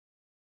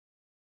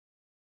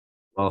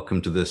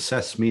Welcome to the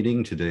SES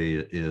meeting. Today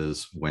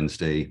is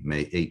Wednesday,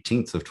 May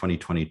 18th of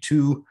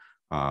 2022.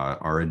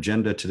 Our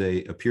agenda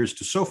today appears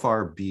to so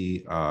far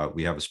be,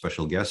 we have a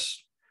special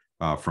guest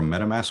from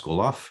MetaMask,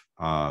 Olaf,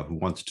 who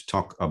wants to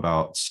talk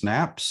about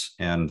snaps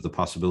and the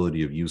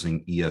possibility of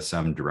using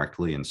ESM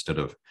directly instead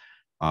of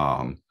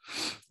a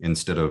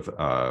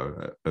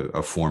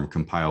form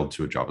compiled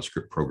to a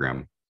JavaScript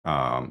program.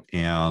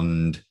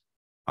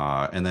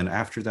 And then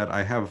after that,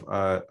 I have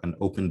an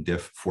open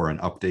diff for an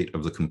update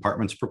of the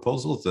compartments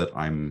proposals that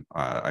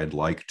I'd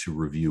like to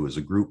review as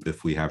a group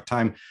if we have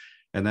time.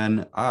 And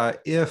then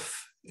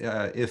if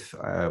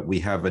we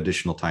have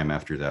additional time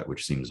after that,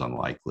 which seems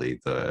unlikely,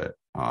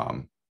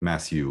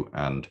 Matthew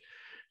and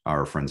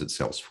our friends at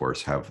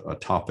Salesforce have a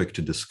topic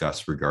to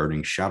discuss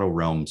regarding shadow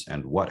realms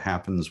and what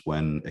happens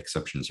when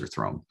exceptions are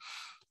thrown.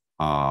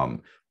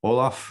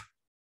 Olaf,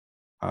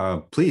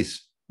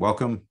 please,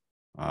 welcome.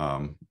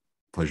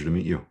 Pleasure to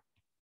meet you.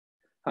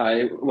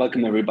 Hi,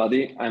 welcome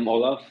everybody. I'm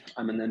Olaf.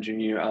 I'm an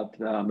engineer at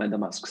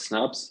MetaMask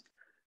Snaps.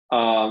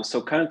 So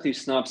currently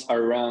snaps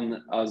are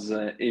run as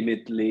an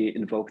immediately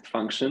invoked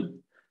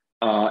function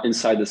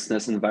inside the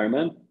SNES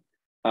environment.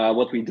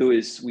 What we do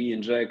is we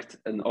inject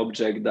an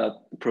object that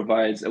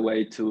provides a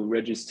way to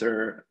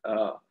register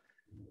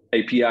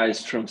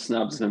APIs from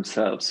snaps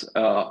themselves.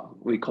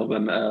 We call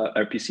them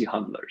RPC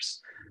handlers.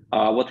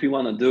 What we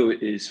want to do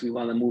is we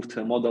want to move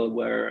to a model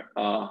where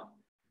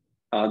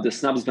the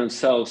snaps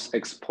themselves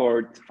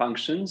export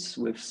functions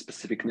with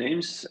specific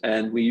names,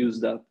 and we use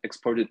that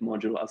exported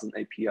module as an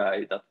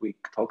API that we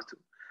talk to.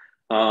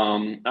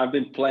 I've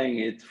been playing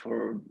it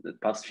for the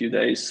past few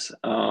days,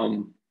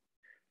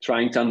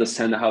 trying to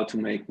understand how to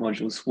make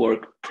modules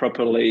work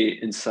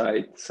properly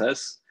inside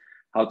SES,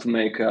 how to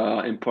make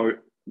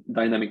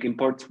dynamic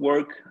imports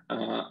work,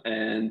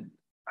 and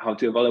how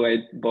to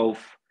evaluate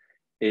both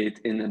it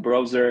in a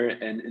browser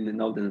and in the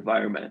node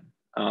environment.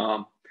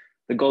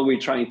 The goal we're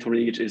trying to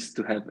reach is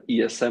to have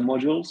ESM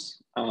modules,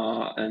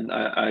 and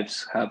I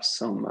have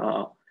some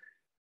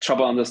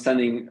trouble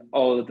understanding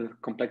all of the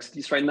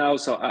complexities right now.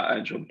 So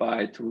I dropped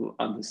by to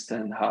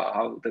understand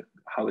how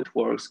it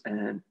works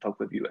and talk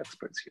with you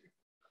experts here.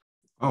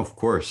 Oh, of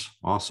course,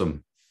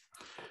 awesome.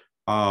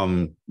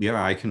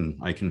 Yeah, I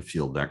can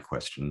field that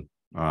question.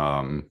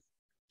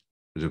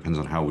 It depends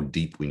on how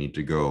deep we need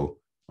to go,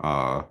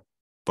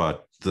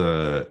 but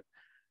so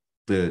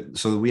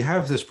we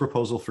have this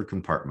proposal for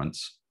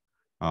compartments.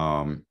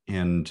 My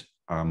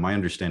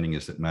understanding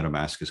is that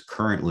MetaMask is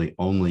currently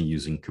only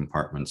using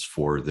compartments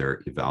for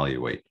their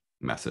evaluate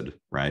method,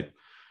 right?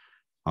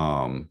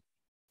 No,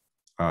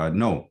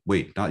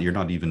 wait, you're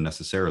not even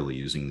necessarily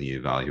using the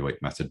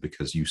evaluate method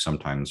because you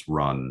sometimes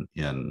run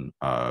in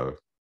a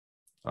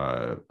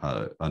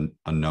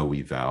no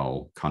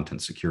eval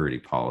content security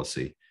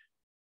policy.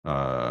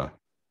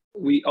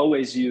 We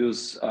always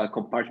use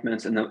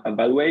compartments and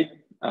evaluate.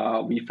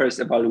 We first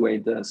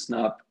evaluate the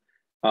snap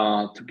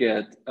to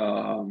get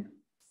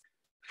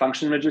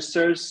function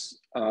registers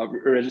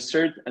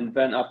registered, and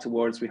then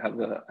afterwards we have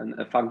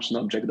a function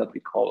object that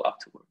we call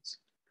afterwards.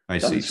 I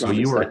see. So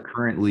you are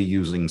currently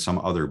using some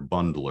other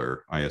bundler,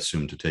 I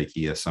assume, to take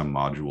ESM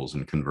modules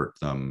and convert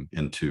them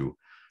into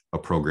a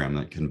program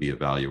that can be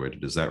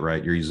evaluated. Is that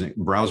right? You're using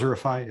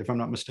Browserify, if I'm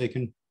not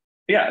mistaken?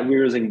 Yeah,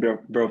 we're using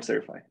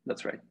Browserify.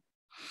 That's right.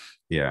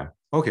 Yeah.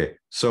 Okay.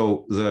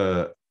 So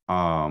the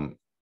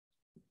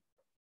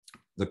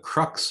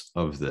crux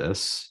of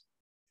this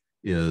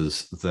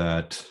is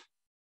that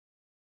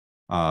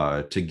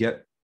to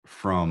get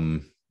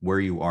from where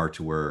you are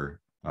to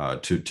where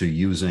to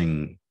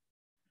using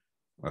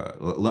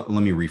let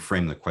me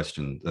reframe the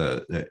question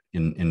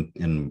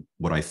in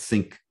what I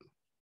think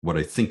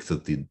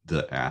that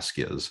the ask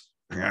is.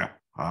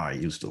 I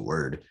used the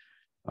word.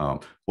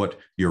 What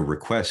your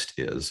request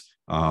is.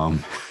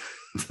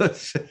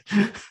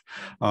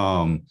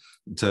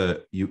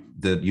 That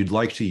you'd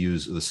like to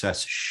use the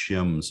SES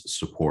shim's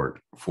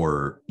support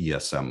for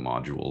ESM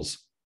modules,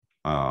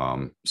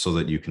 so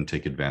that you can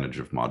take advantage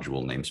of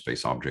module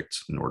namespace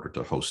objects in order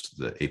to host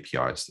the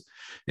APIs.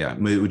 Yeah,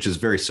 which is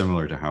very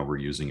similar to how we're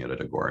using it at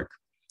Agoric,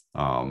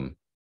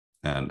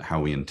 and how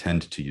we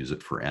intend to use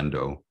it for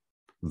Endo.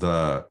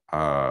 The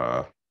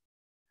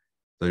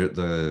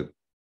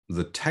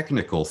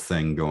technical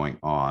thing going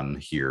on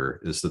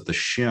here is that the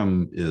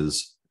shim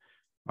is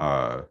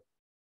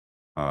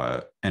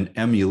an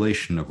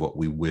emulation of what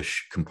we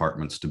wish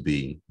compartments to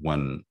be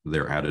when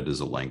they're added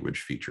as a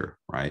language feature,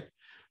 right?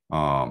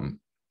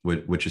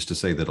 Which is to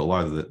say that a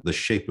lot of the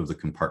shape of the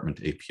compartment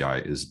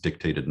API is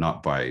dictated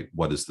not by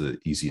what is the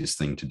easiest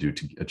thing to do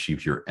to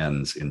achieve your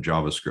ends in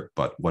JavaScript,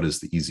 but what is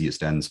the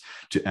easiest ends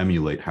to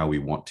emulate how we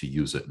want to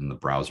use it in the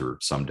browser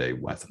someday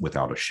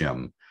without a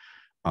shim.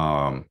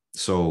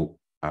 So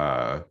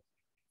the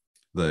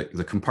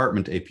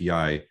compartment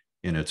API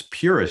in its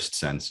purest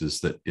sense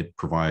is that it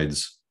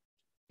provides,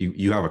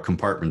 you have a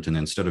compartment, and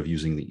instead of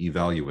using the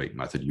evaluate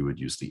method, you would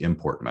use the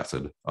import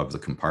method of the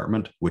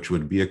compartment, which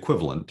would be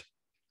equivalent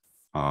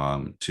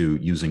to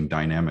using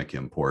dynamic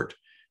import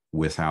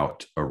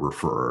without a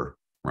referrer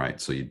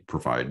right? So you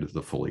provide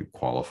the fully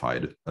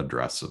qualified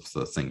address of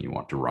the thing you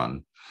want to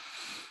run.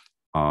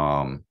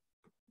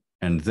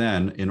 And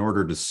then in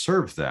order to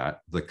serve that,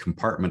 the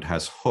compartment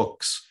has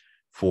hooks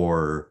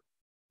for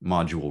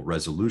module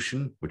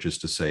resolution, which is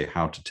to say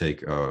how to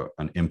take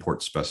an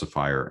import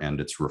specifier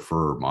and its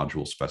refer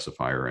module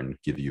specifier and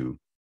give you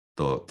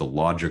the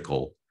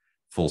logical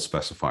full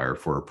specifier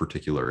for a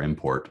particular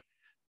import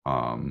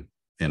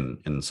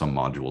in some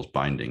modules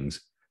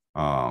bindings,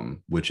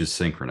 which is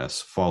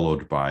synchronous,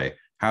 followed by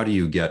how do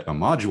you get a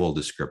module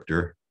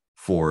descriptor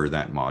for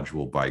that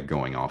module by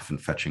going off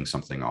and fetching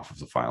something off of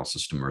the file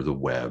system or the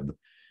web.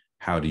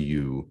 How do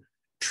you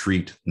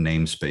treat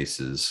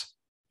namespaces?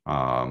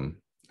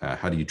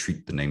 How do you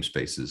treat the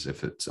namespaces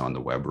if it's on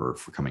the web or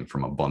if coming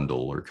from a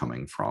bundle or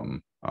coming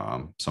from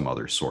some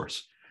other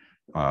source?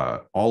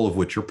 All of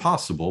which are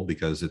possible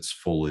because it's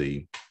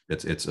fully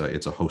it's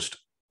a host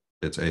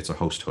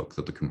hook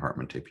that the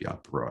compartment API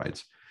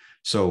provides.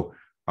 So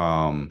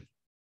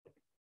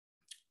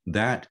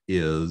that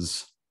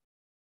is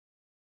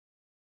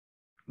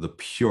the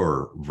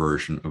pure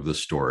version of the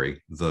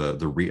story. The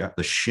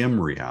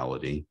shim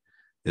reality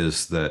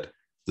is that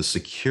the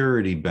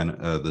security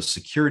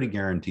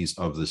guarantees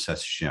of the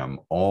SES shim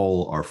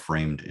all are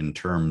framed in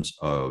terms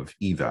of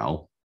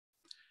eval.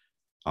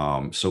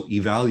 So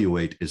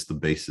evaluate is the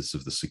basis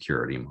of the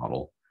security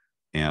model,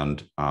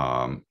 and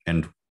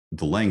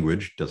the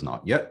language does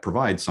not yet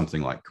provide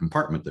something like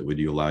compartment that would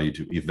allow you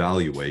to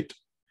evaluate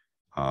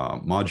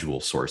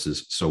module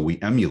sources. So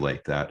we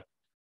emulate that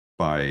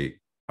by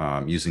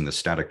using the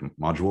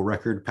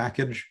StaticModuleRecord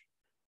package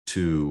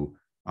to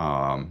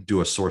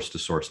do a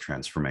source-to-source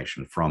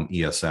transformation from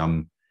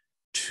ESM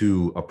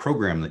to a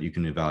program that you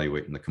can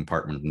evaluate in the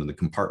compartment. And the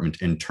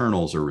compartment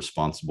internals are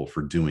responsible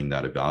for doing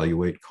that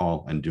evaluate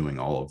call and doing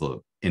all of the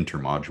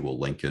intermodule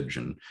linkage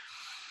and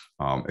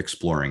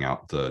exploring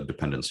out the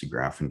dependency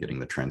graph and getting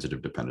the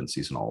transitive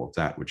dependencies and all of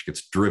that, which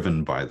gets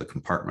driven by the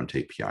compartment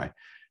API.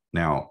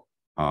 Now,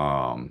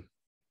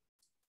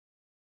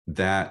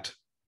 that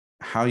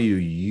how you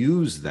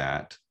use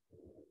that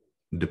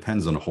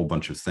depends on a whole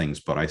bunch of things,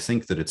 but I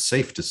think that it's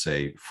safe to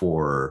say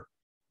for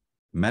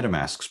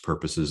MetaMask's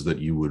purposes that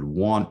you would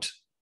want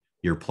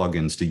your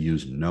plugins to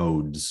use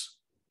nodes,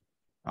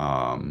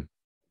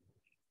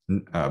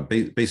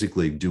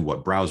 basically do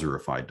what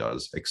Browserify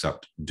does,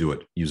 except do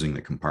it using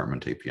the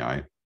compartment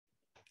API,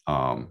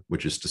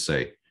 which is to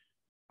say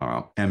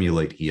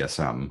emulate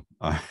ESM.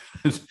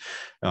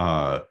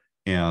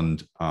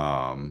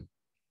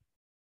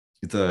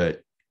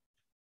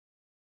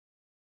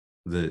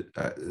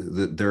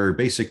 There are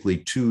basically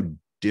two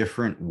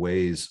different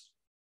ways,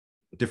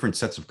 different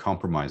sets of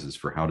compromises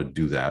for how to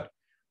do that.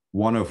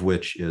 One of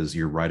which is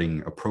you're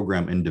writing a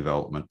program in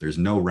development. There's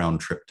no round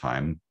trip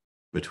time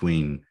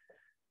between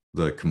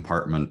the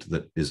compartment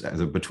that is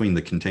between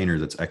the container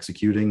that's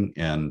executing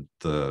and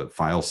the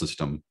file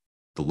system,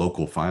 the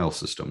local file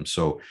system.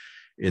 So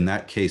in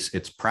that case,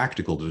 it's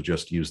practical to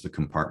just use the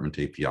compartment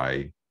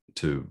API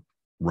to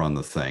run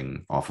the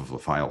thing off of a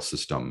file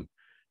system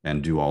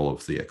and do all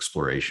of the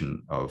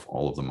exploration of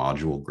all of the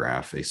module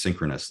graph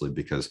asynchronously,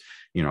 because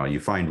you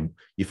find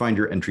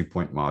your entry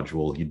point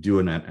module, you do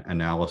an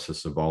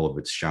analysis of all of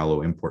its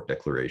shallow import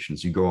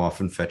declarations, you go off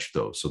and fetch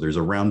those. So there's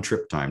a round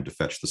trip time to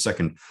fetch the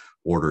second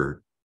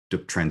order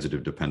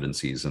transitive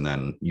dependencies, and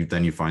then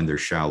you find their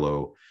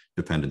shallow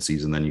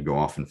dependencies, and then you go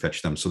off and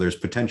fetch them. So there's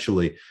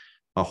potentially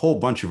a whole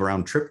bunch of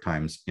round trip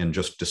times in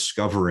just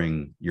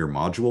discovering your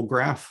module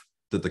graph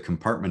that the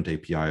compartment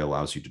API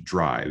allows you to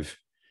drive,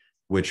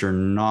 which are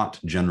not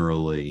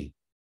generally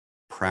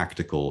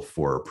practical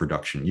for a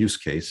production use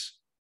case,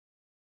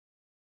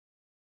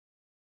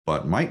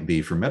 but might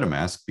be for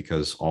MetaMask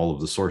because all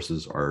of the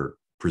sources are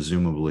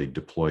presumably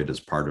deployed as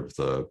part of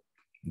the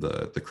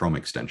Chrome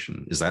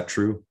extension. Is that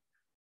true?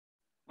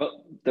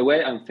 Well, the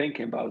way I'm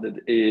thinking about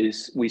it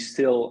is we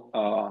still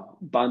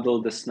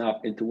bundle the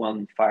snap into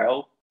one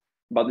file,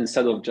 but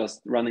instead of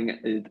just running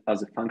it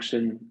as a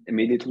function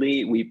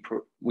immediately, we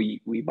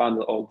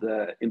bundle all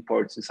the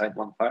imports inside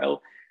one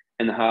file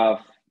and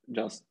have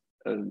just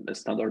a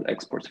standard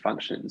export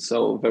function.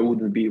 So there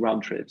wouldn't be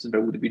round trips.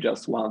 There would be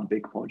just one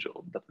big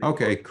module.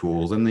 Okay,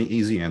 cool. Then the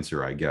easy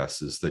answer, I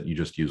guess, is that you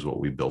just use what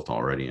we built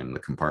already in the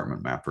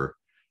compartment mapper.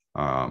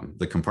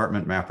 The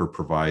compartment mapper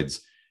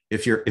provides,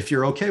 if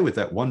you're okay with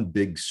that one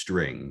big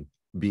string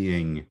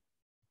being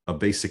a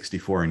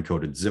base64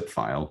 encoded zip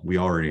file, we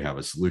already have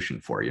a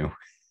solution for you.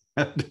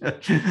 This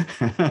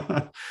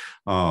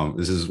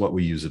is what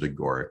we use at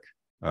Agoric.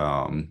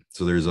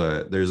 So there's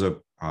a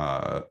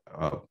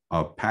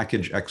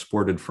package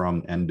exported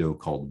from Endo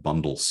called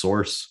bundle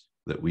source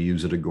that we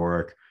use at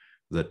Agoric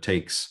that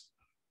takes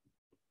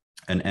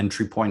an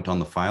entry point on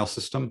the file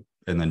system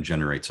and then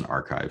generates an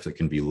archive that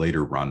can be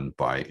later run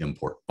by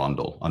import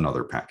bundle,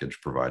 another package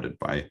provided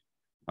by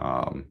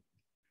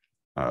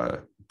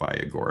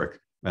Agoric.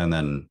 And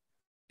then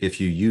if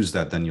you use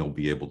that, then you'll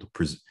be able to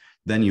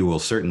then you will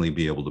certainly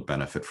be able to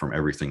benefit from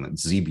everything that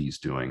ZB is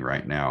doing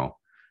right now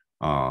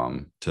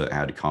to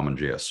add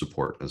CommonJS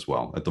support as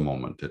well. At the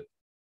moment,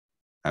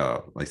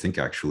 I think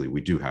actually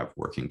we do have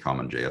working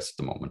CommonJS at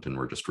the moment, and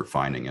we're just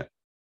refining it.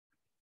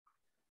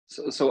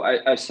 So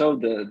I saw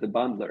the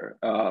bundler.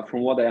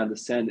 From what I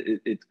understand,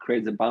 it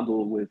creates a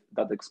bundle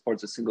that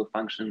exports a single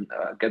function,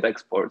 get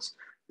exports,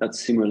 that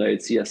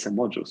simulates ESM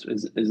modules.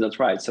 Is that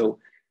right? So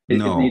it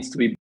needs to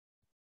be.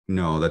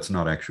 No, that's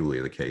not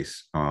actually the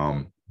case.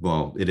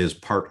 Well, it is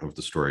part of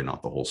the story,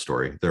 not the whole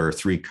story. There are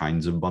 3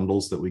 kinds of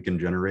bundles that we can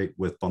generate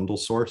with bundle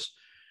source.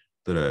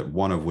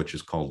 One of which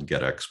is called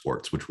get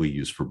exports, which we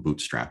use for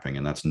bootstrapping,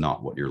 and that's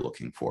not what you're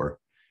looking for.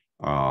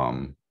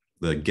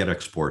 The get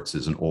exports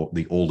is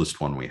the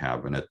oldest one we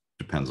have, and it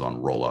depends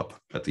on rollup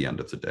at the end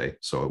of the day.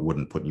 So it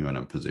wouldn't put you in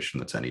a position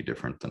that's any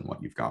different than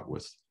what you've got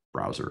with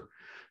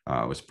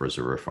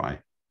Browserify.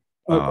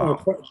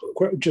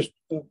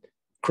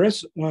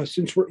 Kris,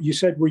 since you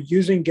said we're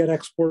using get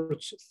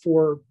exports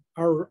for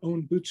our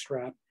own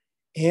bootstrap,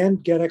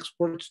 and get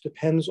exports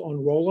depends on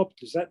rollup,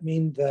 does that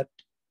mean that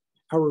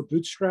our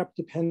bootstrap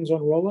depends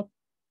on rollup?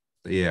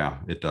 Yeah,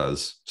 it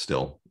does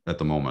still at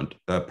the moment.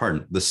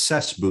 Pardon, the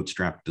SES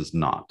bootstrap does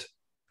not.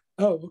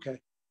 Oh, okay.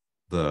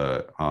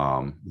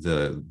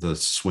 The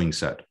swing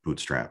set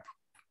bootstrap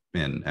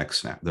in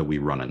XSnap that we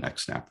run in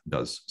XSnap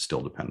does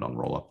still depend on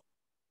rollup.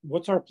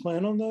 What's our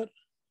plan on that?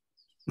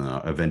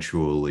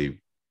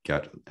 Eventually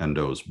get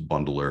Endo's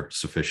bundler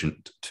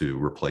sufficient to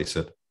replace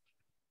it.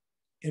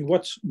 And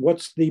what's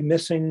the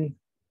missing?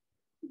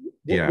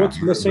 Yeah,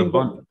 what's missing?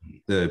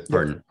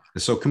 Pardon.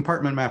 So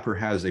Compartment Mapper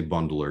has a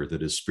bundler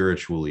that is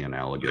spiritually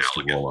analogous to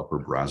Rollup or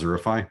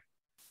Browserify.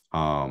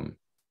 And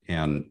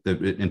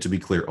to be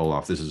clear,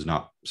 Olaf, this is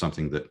not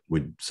something that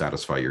would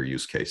satisfy your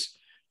use case.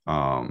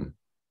 I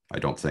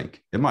don't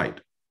think. It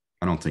might.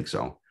 I don't think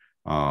so.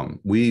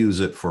 We use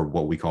it for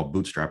what we call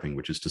bootstrapping,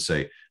 which is to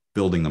say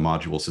building the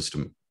module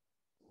system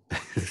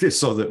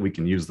so that we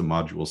can use the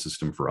module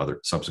system for other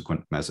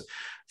subsequent bundles.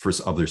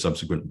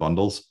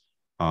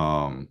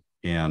 So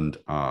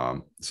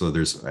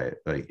there's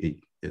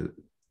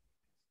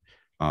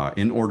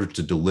in order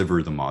to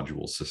deliver the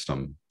module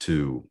system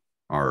to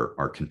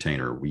our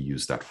container, we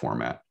use that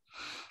format.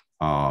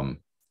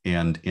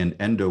 And in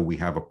Endo, we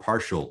have a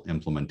partial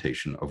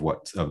implementation of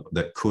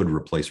that could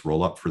replace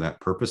rollup for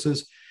that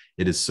purposes.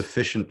 It is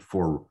sufficient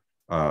for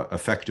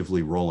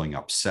effectively rolling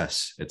up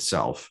SES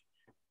itself.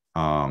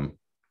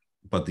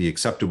 But the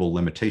acceptable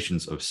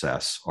limitations of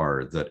SES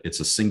are that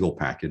it's a single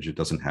package. It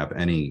doesn't have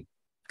any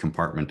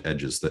compartment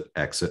edges that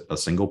exit a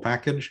single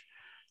package,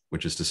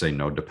 which is to say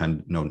no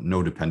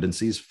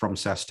dependencies from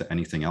SES to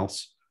anything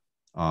else.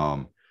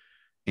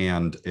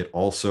 And it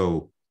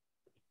also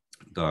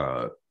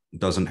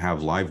doesn't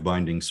have live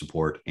binding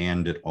support,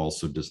 and it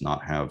also does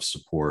not have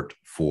support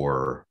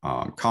for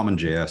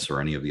CommonJS or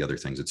any of the other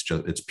things.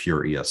 It's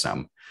pure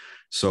ESM.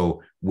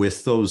 So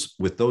with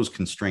those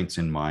constraints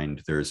in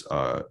mind, there is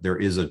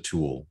a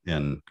tool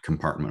in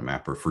Compartment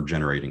Mapper for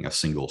generating a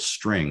single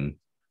string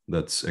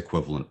that's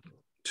equivalent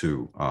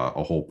to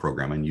a whole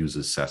program, and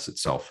uses SES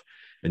itself,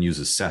 and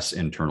uses SES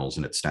internals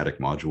in its static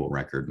module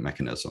record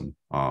mechanism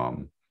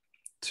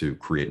to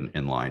create an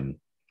inline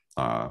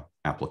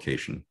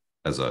application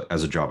as a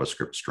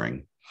JavaScript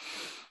string.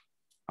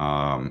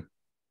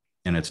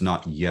 And it's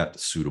not yet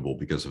suitable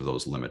because of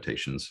those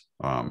limitations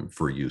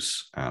for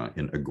use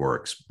in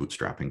Agoric's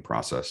bootstrapping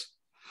process.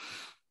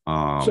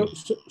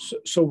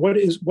 So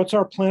what's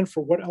our plan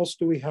for what else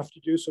do we have to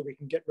do so we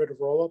can get rid of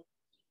rollup?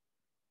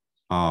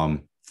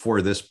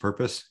 For this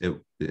purpose,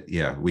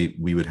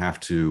 we would have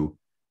to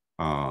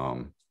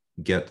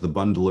get the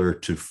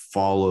bundler to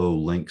follow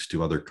links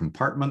to other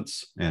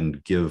compartments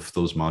and give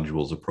those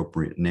modules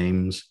appropriate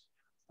names,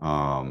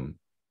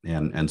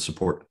 and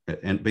support,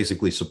 and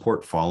basically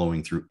support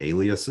following through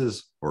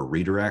aliases or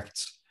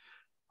redirects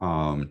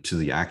to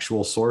the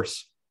actual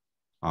source.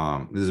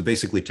 This is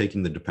basically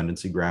taking the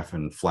dependency graph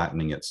and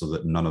flattening it so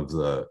that none of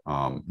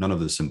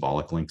the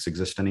symbolic links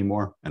exist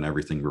anymore, and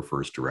everything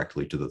refers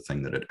directly to the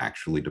thing that it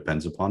actually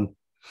depends upon,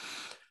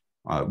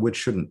 which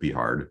shouldn't be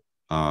hard.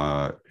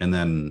 And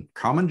then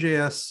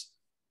CommonJS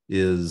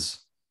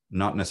is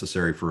not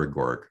necessary for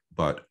Agoric,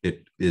 but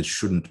it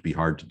shouldn't be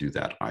hard to do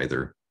that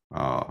either.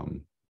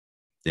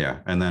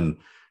 And then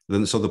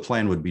so the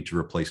plan would be to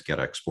replace get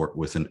export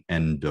with an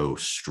endo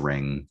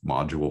string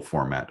module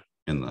format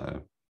in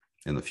the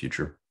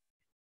future.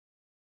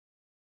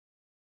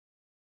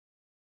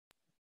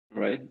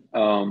 Right.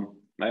 I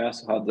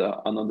also had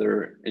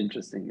another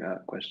interesting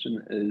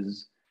question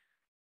is,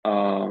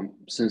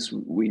 since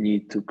we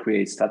need to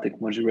create static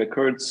module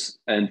records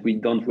and we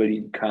don't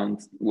really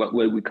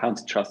we can't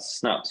trust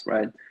snaps,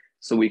 right?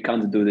 So we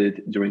can't do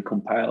it during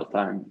compile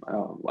time.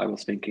 I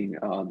was thinking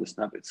the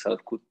snap itself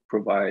could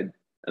provide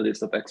a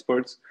list of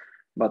exports,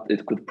 but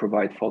it could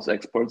provide false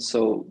exports.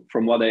 So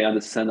from what I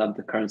understand at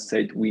the current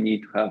state, we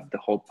need to have the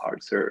whole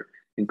parser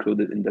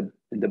included in the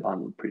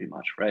bundle pretty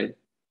much, right?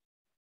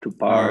 To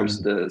parse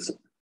the.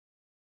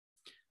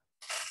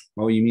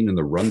 Well, you mean in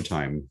the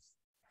runtime?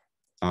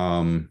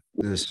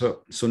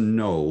 So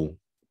no.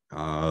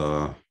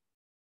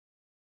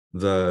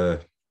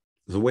 The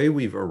way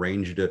we've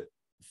arranged it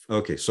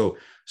Okay, so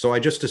I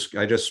just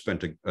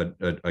spent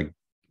a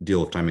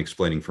deal of time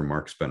explaining for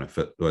Mark's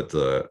benefit what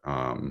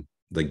the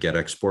get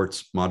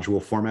exports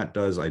module format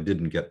does. I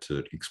didn't get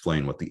to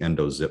explain what the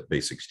endozip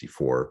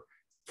base64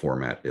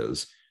 format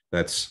is.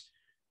 That's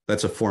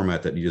a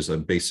format that uses a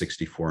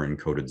base64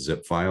 encoded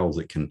zip file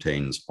that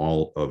contains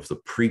all of the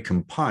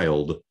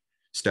pre-compiled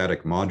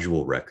static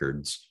module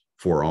records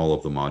for all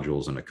of the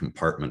modules in a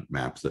compartment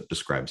map that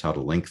describes how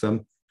to link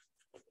them.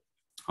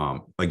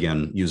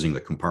 Again, using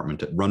the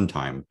compartment at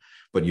runtime,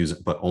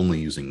 but only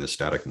using the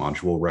static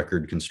module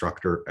record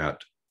constructor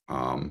at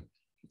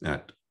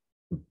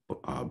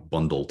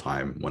bundle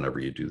time whenever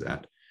you do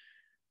that.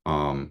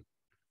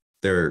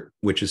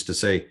 Which is to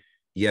say,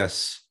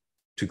 yes,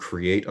 to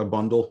create a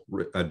bundle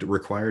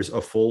requires a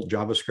full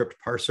JavaScript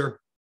parser,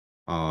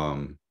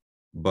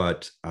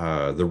 but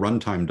the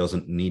runtime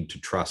doesn't need to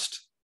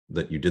trust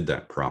that you did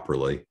that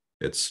properly.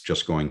 It's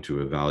just going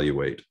to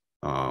evaluate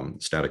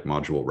static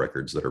module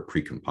records that are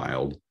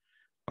precompiled.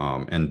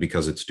 And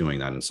because it's doing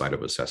that inside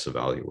of a SES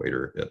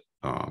evaluator, it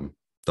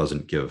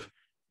doesn't give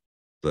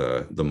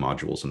the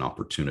modules an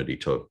opportunity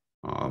to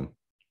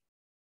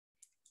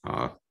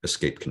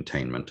escape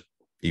containment,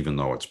 even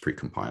though it's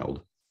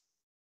precompiled.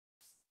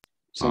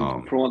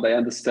 So from what I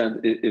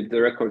understand, if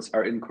the records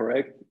are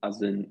incorrect,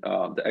 as in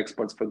the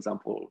exports, for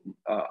example,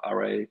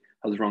 array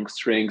has wrong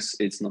strings,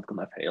 it's not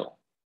gonna fail.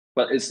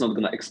 But it's not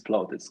gonna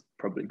explode, it's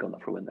probably gonna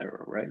throw an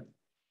error, right?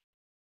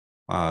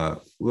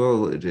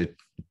 Well,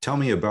 tell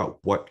me about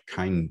what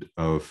kind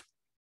of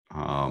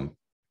Well,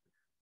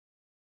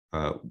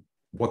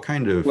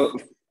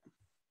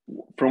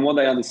 from what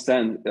I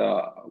understand,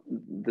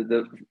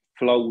 the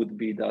flow would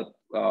be that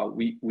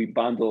we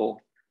bundle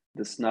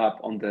the snap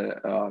on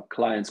the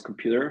client's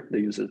computer, the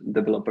user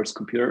developer's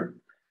computer,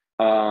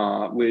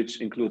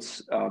 which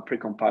includes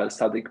precompiled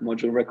static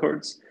module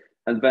records.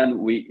 And then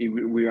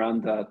we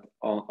run that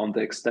on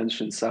the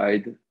extension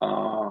side,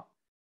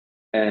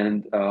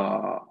 and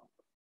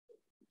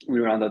we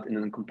run that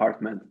in a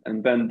compartment.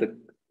 And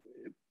then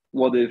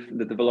what if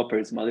the developer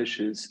is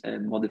malicious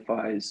and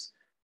modifies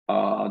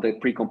the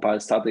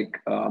precompiled static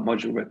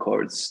module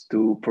records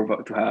to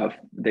have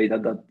data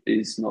that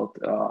is not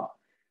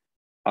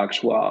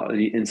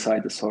actually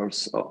inside the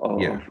source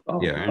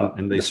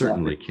and they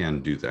certainly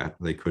can do that.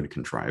 They could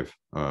contrive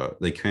a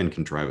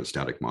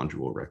static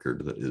module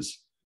record that is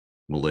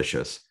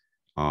malicious.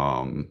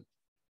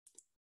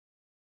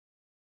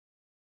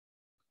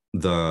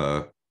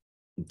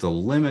 The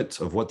limits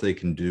of what they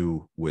can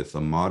do with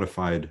a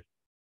modified,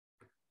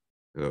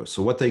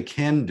 so what they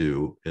can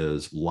do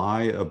is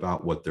lie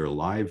about what their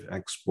live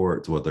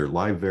exports, what their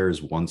live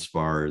vars, once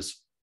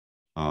vars,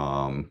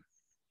 and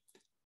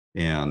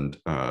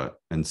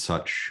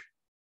such,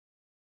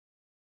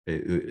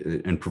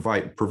 and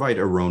provide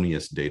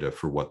erroneous data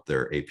for what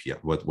their API,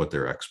 what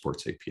their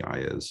exports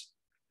API is.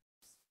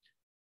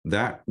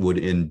 That would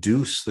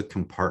induce the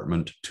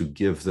compartment to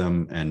give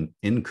them an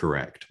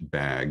incorrect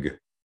bag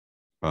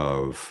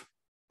of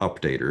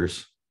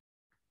updaters,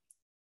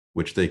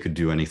 which they could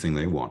do anything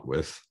they want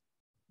with.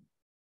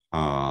 They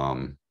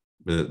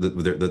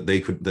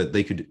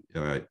could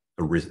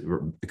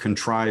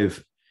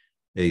contrive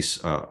a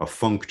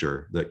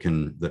functor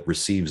that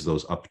receives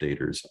those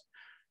updaters,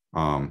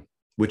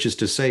 which is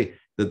to say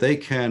that they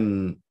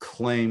can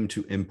claim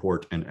to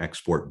import and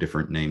export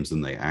different names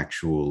than they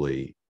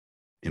actually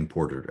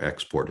imported or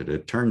exported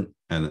it, and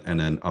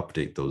then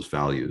update those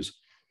values.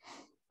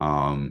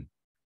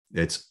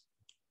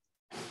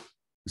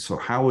 So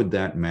how would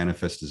that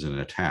manifest as an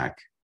attack?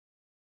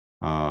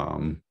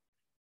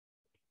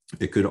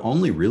 It could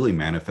only really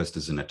manifest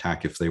as an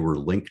attack if they were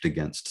linked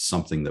against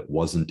something that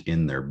wasn't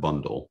in their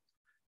bundle,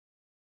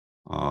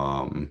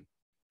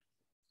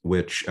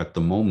 which at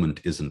the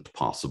moment isn't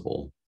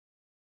possible.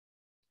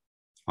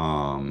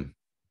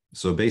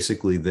 So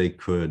basically they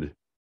could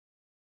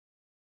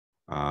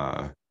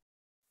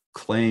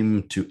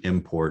claim to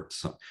import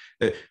some,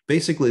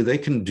 basically they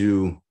can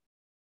do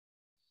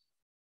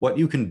what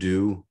you can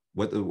do,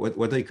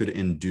 what they could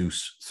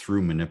induce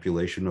through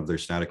manipulation of their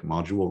static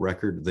module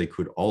record. They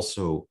could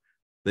also,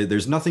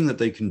 there's nothing that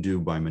they can do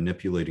by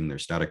manipulating their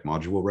static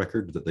module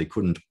record that they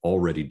couldn't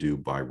already do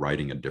by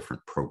writing a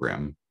different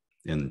program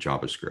in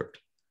JavaScript.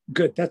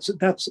 Good. That's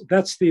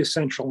the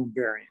essential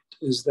invariant,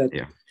 is that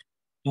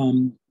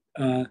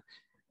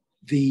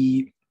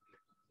the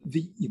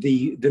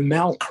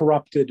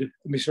mal-corrupted,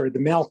 the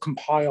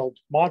mal-compiled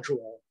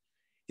module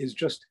is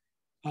just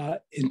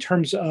in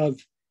terms of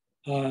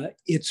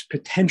its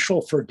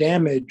potential for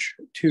damage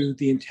to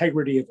the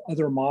integrity of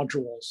other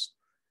modules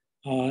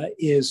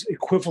is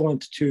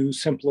equivalent to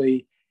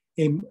simply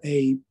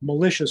a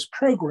malicious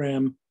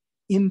program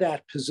in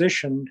that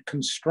position,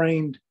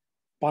 constrained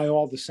by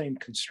all the same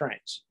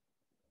constraints.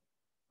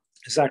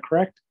 Is that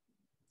correct?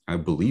 I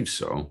believe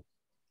so.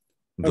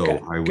 Though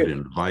okay, I would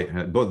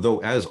invite, but though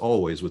as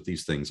always with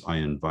these things, I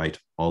invite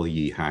all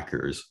ye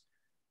hackers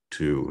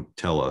to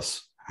tell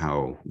us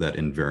how that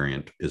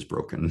invariant is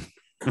broken.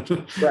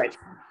 Right.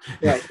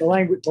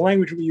 The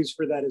language we use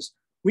for that is,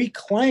 we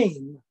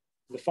claim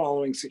the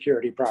following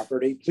security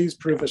property. Please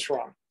prove us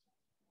wrong.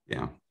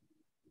 Yeah.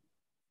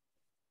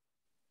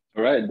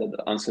 All right,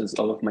 that answers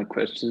all of my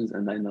questions,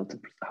 and I know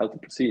how to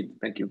proceed.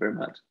 Thank you very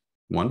much.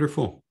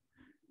 Wonderful.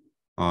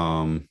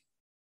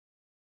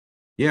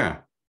 Yeah,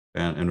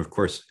 and of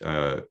course,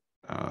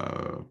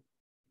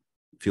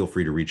 feel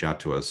free to reach out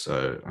to us.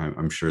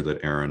 I'm sure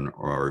that Aaron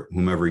or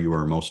whomever you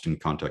are most in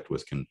contact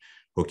with can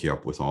hook you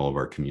up with all of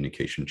our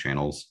communication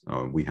channels.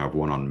 We have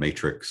one on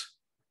Matrix,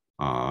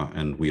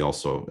 and we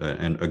also,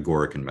 and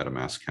Agoric and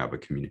MetaMask have a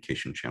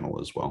communication channel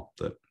as well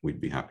that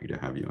we'd be happy to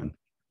have you in.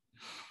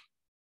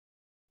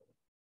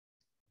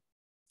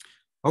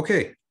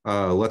 Okay,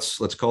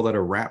 let's call that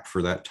a wrap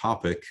for that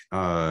topic.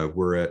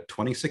 We're at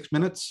 26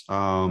 minutes.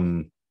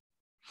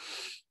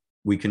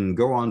 We can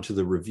go on to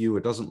the review.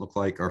 It doesn't look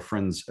like our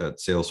friends at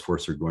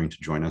Salesforce are going to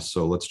join us,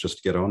 so let's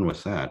just get on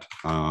with that.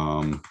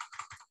 Let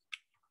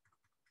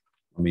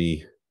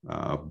me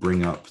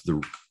bring up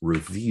the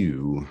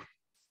review.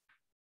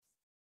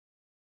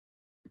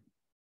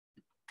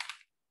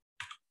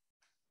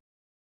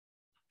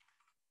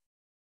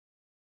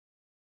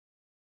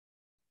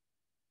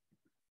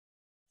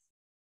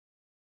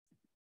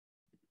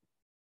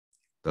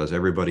 Does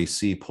everybody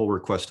see pull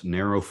request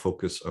narrow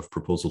focus of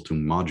proposal to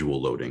module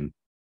loading?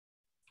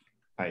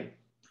 Aye.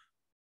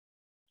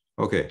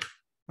 Okay,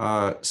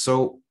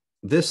 so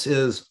this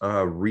is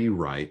a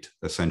rewrite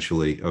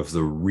essentially of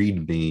the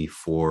README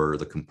for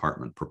the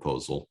compartment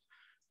proposal.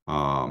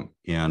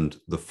 And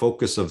the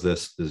focus of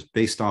this is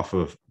based off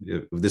of,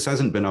 this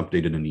hasn't been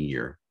updated in a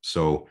year.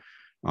 So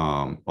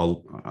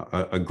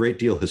a great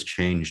deal has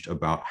changed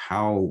about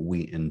how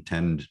we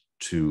intend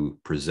to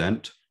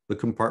present the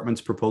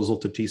compartments proposal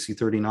to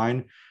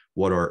TC39,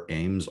 what our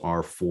aims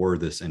are for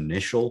this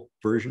initial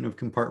version of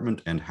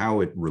compartment, and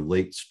how it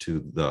relates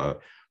to the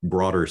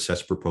broader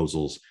SES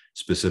proposals,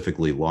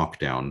 specifically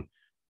lockdown.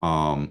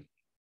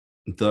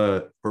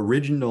 The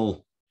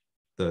original,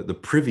 the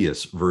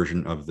previous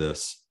version of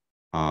this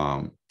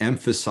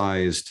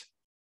emphasized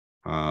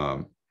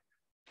that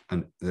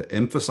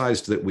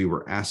we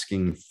were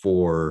asking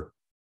for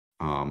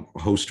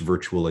host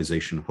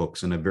virtualization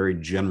hooks in a very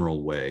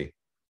general way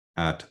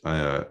at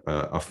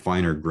a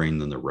finer grain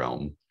than the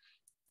realm.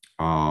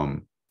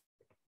 And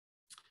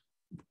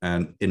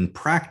in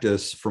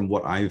practice, from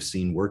what I've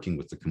seen working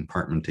with the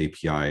compartment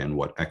API and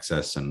what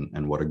XS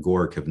and what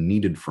Agoric have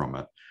needed from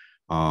it,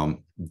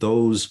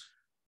 those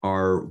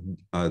are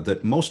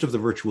that most of the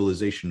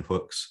virtualization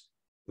hooks,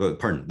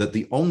 that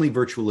the only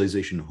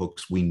virtualization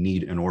hooks we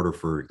need in order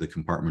for the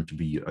compartment to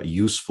be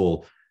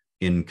useful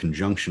in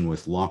conjunction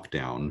with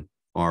lockdown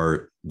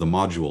are the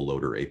module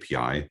loader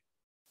API.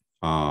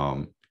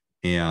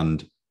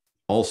 And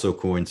also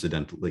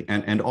coincidentally,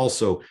 and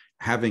also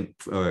having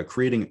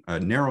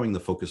narrowing the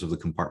focus of the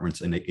compartments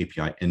in the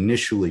API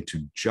initially to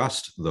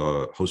just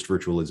the host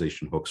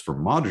virtualization hooks for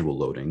module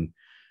loading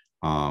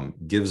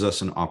gives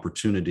us an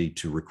opportunity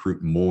to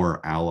recruit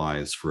more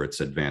allies for its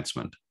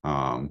advancement.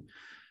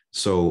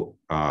 So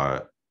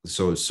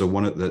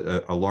one of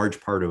a large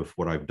part of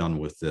what I've done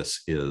with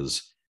this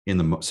is in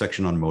the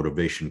section on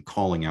motivation,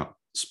 calling out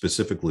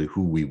specifically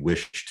who we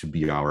wish to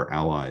be our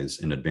allies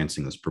in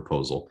advancing this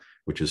proposal,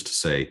 which is to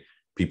say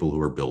people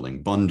who are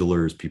building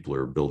bundlers, people who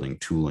are building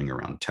tooling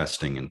around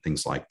testing and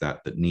things like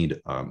that that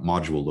need a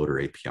module loader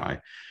API.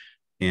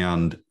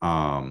 And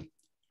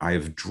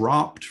I've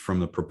dropped from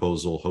the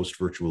proposal host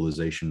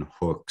virtualization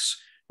hooks.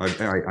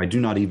 I do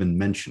not even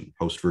mention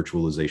host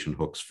virtualization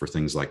hooks for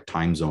things like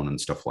time zone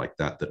and stuff like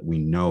that, that we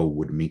know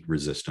would meet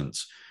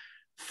resistance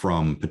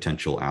from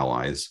potential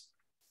allies,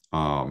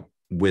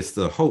 with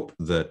the hope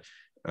that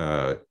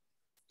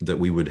that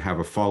we would have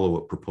a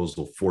follow-up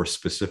proposal for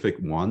specific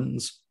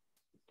ones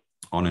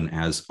on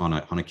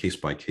a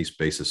case-by-case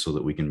basis so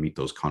that we can meet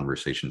those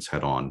conversations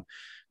head on.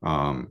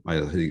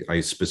 I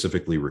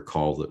specifically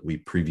recall that we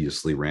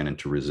previously ran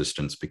into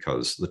resistance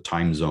because the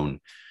time zone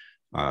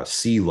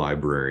C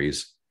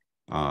libraries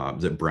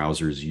that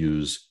browsers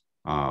use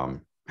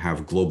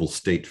have global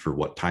state for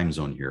what time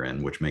zone you're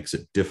in, which makes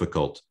it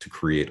difficult to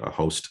create a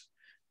host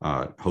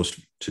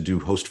to do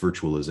host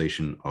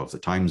virtualization of the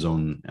time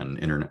zone and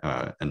internet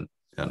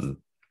and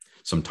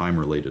some time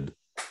related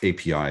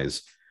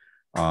APIs.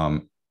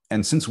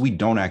 And since we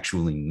don't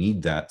actually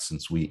need that,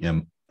 since we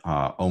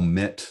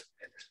omit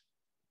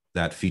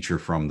that feature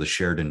from the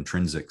shared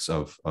intrinsics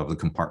of the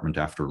compartment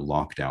after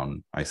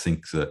lockdown, I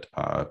think that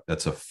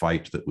that's a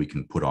fight that we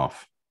can put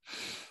off.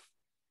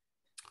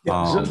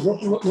 Yeah,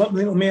 let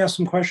me ask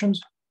some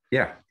questions.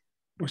 Yeah.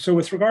 So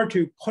with regard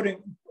to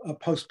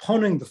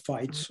postponing the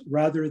fights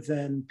rather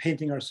than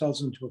painting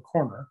ourselves into a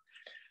corner,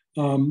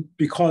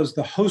 because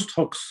the host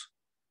hooks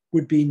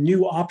would be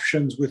new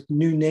options with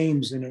new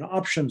names in an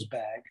options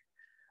bag,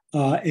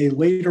 a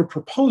later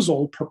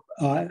proposal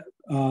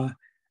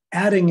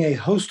adding a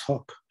host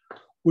hook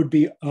would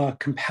be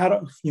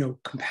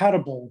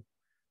compatible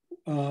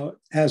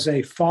as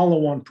a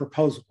follow-on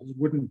proposal. It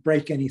wouldn't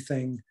break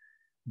anything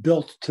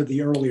built to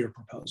the earlier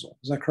proposal.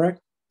 Is that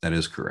correct? That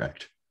is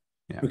correct.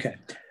 Yeah. Okay.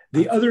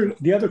 The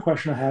other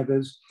question I have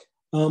is,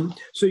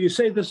 So you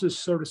say this is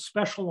sort of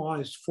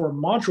specialized for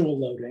module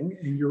loading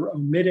and you're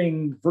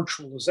omitting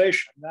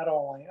virtualization. That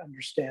all I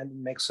understand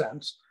and makes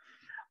sense.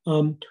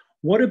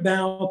 What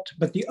about,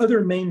 but the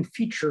other main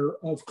feature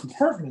of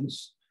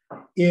compartments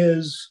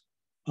is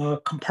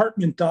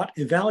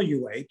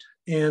compartment.evaluate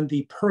and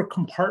the per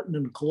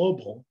compartment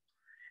global.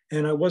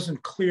 And I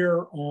wasn't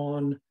clear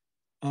on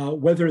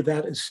whether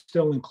that is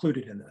still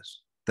included in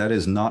this. That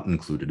is not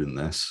included in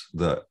this,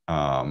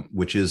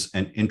 which is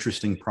an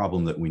interesting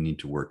problem that we need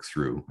to work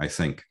through, I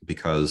think,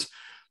 because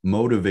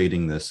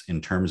motivating this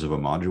in terms of a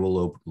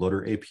module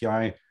loader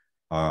API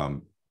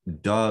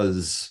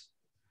does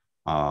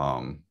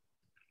have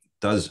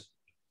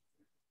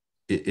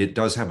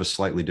a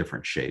slightly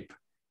different shape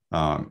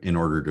in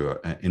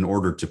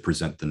order to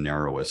present the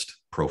narrowest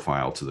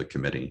profile to the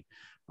committee.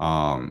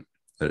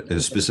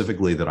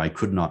 Specifically that I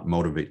could not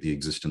motivate the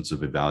existence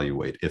of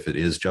evaluate if it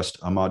is just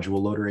a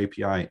module loader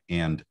API.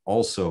 And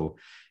also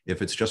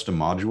if it's just a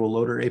module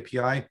loader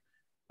API,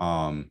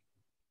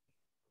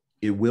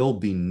 it will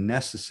be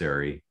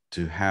necessary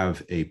to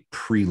have a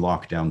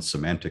pre-lockdown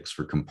semantics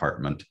for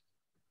compartment.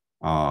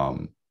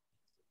 And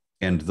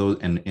in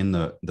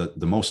the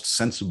most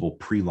sensible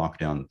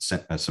pre-lockdown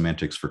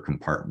semantics for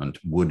compartment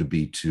would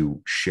be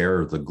to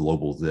share the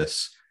global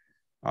this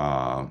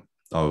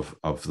of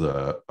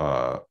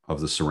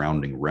the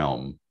surrounding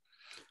realm,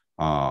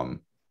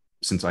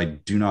 since I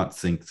do not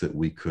think that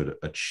we could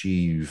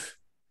achieve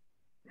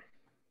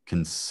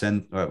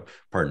consent. I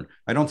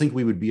don't think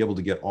we would be able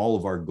to get all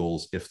of our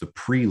goals if the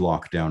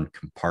pre-lockdown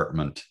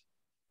compartment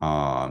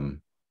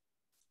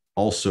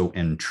also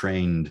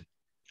entrained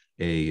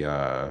the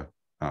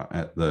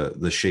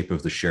shape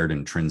of the shared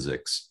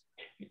intrinsics.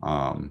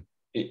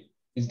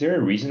 Is there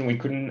a reason we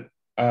couldn't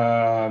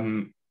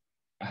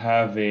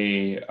have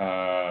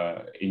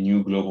a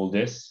new global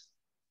diff?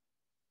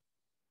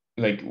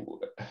 Like,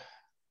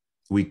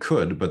 we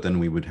could, but then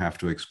we would have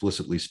to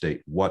explicitly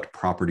state what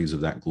properties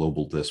of that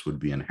global diff would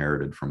be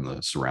inherited from the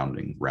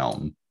surrounding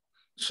realm.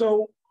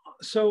 So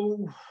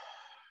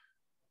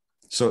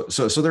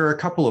there are a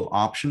couple of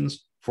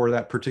options for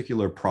that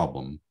particular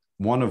problem.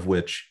 One of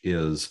which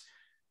is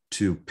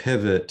to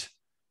pivot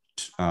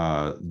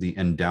the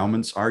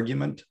endowments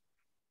argument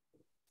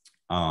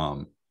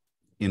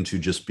into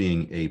just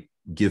being a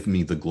give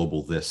me the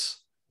global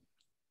this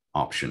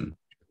option,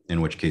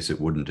 in which case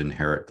it wouldn't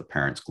inherit the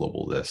parent's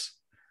global this.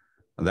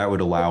 That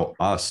would allow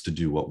us to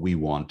do what we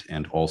want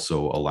and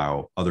also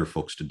allow other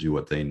folks to do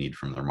what they need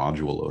from their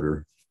module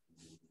loader.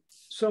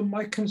 So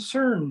my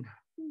concern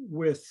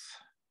with,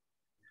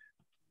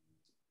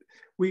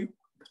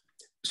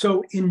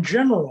 so in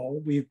general,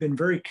 we've been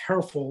very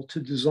careful to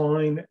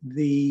design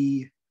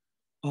the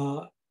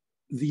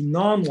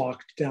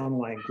non-locked down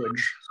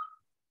language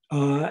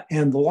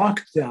and the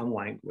locked down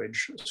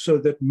language so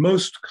that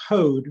most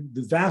code,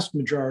 the vast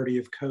majority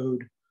of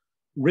code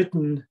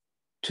written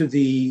to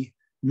the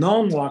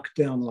non-locked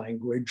down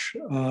language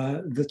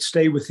that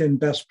stay within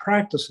best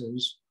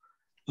practices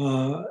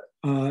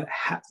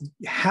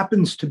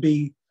happens to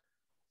be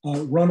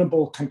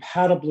runnable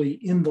compatibly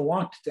in the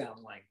locked down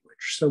language.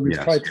 So we've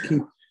tried to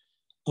keep,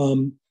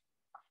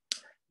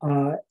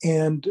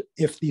 and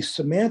if the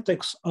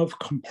semantics of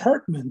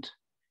compartment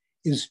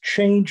is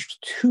changed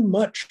too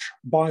much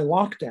by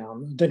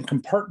lockdown, then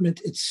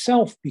compartment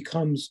itself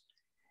becomes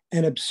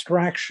an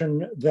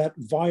abstraction that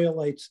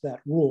violates that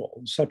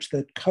rule, such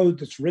that code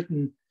that's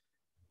written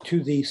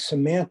to the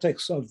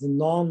semantics of the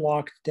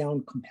non-locked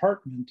down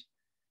compartment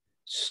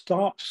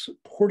stops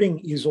porting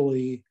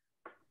easily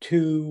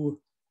to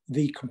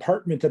the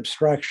compartment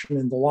abstraction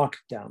in the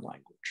locked down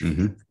language.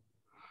 Mm-hmm.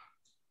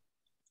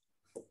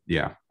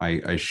 Yeah,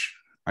 I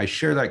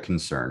share that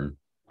concern.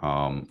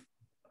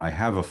 I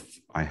have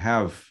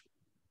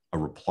a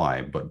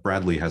reply, but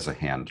Bradley has a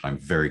hand. I'm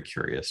very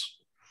curious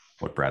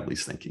what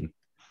Bradley's thinking.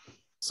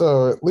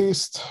 So at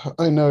least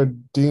I know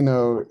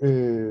Dino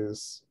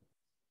is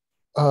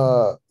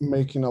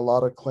making a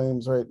lot of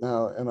claims right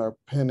now and are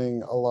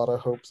pinning a lot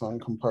of hopes on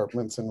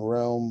compartments and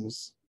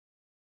realms,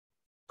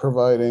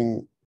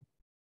 providing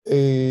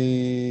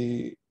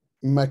a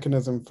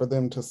mechanism for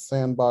them to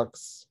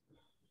sandbox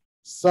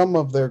some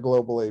of their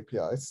global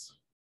APIs.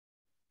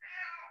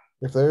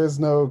 If there is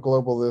no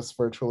global this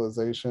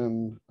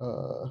virtualization,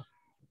 you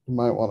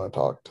might want to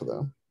talk to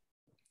them.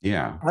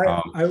 Yeah.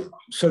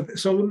 So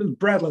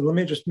Bradley, let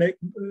me just make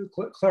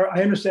clear.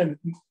 I understand.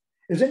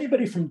 Is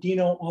anybody from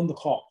Dino on the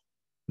call?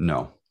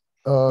 No.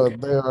 Okay.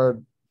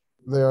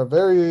 They are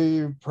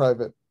very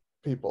private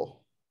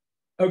people.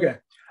 Okay.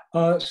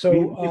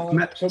 We've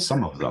met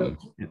some of them.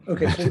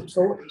 Okay.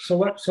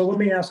 So let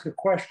me ask a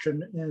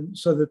question, and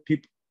so that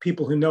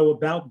people who know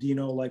about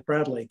Dino, like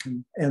Bradley,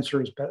 can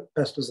answer as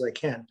best as they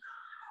can.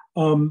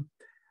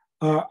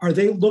 Are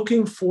they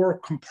looking for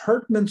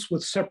compartments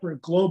with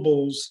separate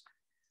globals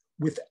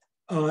with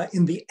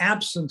in the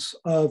absence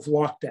of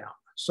lockdown?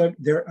 So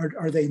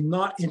are they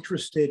not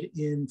interested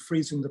in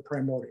freezing the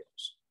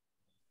primordials?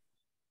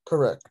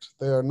 Correct.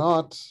 They are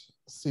not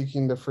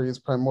seeking to freeze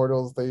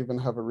primordials. They even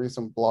have a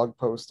recent blog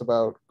post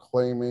about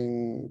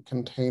claiming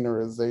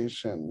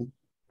containerization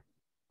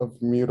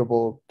of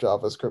mutable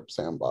JavaScript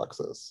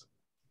sandboxes.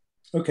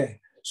 Okay,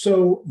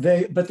 so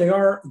they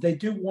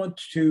do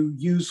want to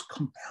use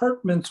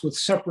compartments with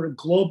separate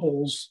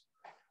globals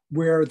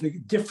where the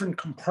different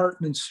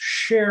compartments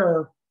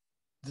share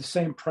the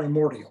same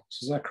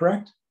primordials. Is that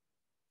correct?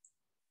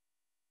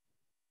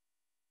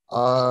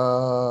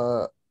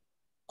 I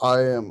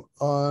am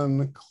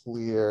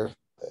unclear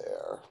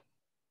there.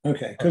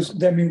 Okay,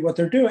 because I mean, what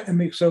they're doing, I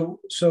mean, so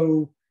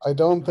I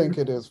don't think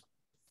it is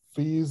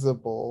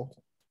feasible.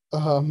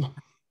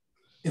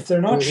 If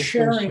they're not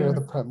sharing share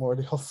the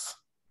primordials,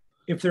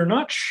 if they're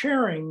not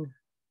sharing,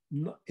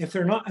 if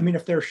they're not, I mean,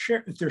 if they're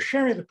sharing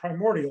the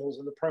primordials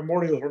and the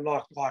primordials are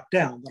not locked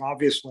down, then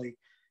obviously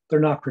they're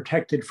not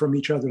protected from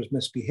each other's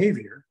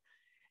misbehavior.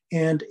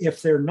 And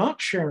if they're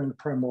not sharing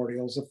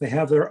primordials, if they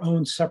have their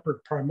own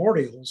separate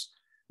primordials,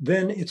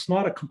 then it's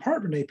not a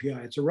compartment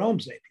API, it's a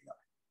realms API.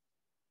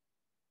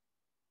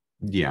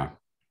 Yeah,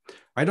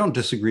 I don't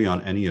disagree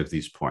on any of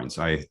these points.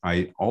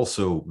 I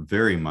also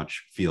very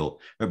much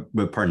feel,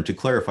 but pardon, to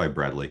clarify,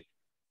 Bradley,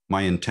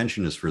 my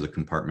intention is for the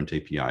compartment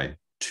API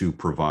to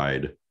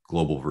provide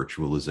global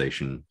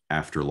virtualization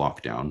after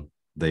lockdown.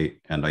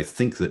 And I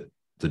think that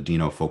the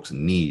Dino folks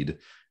need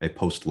a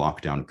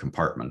post-lockdown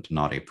compartment,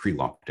 not a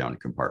pre-lockdown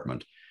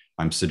compartment.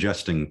 I'm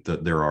suggesting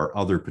that there are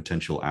other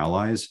potential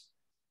allies,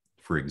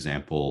 for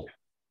example,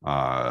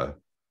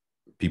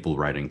 people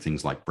writing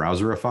things like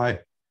Browserify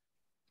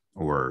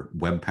or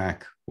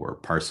Webpack or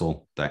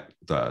Parcel,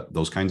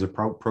 those kinds of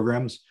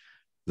programs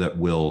that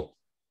will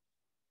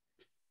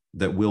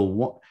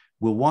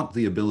want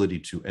the ability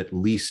to at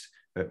least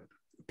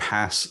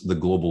pass the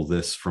global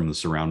this from the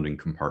surrounding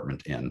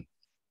compartment in.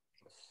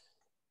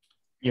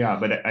 Yeah,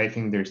 but I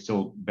think there's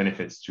still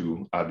benefits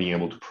to being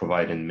able to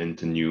provide and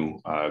mint a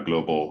new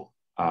global,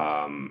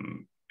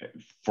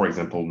 for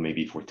example,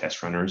 maybe for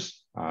test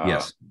runners.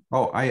 Yes.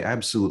 Oh, I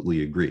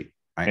absolutely agree.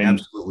 I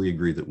absolutely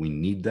agree that we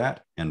need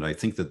that. And I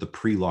think that the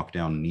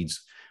pre-lockdown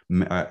needs,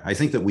 I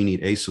think that we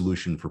need a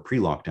solution for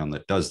pre-lockdown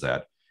that does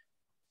that.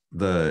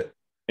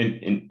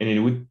 And it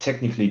would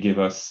technically give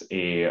us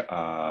a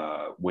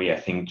way, I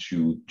think,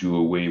 to do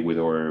away with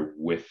our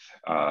with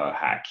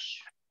hack.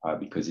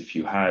 Because if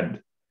you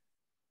had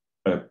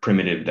a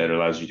primitive that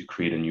allows you to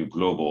create a new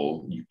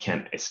global, you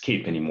can't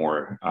escape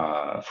anymore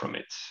from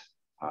it.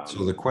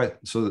 So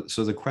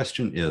the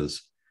question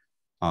is,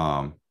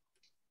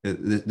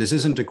 this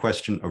isn't a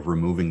question of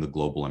removing the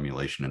global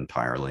emulation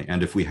entirely.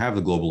 And if we have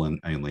the global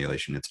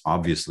emulation, it's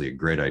obviously a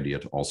great idea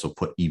to also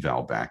put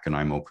eval back, and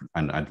I'm open,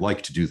 and I'd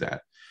like to do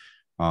that.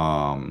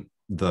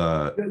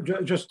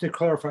 Just to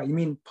clarify, you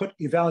mean put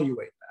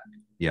evaluate back?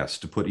 Yes,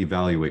 to put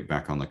evaluate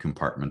back on the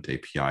compartment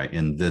API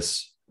in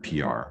this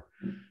PR.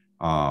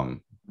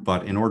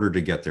 But in order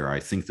to get there, I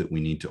think that we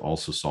need to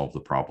also solve the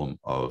problem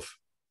of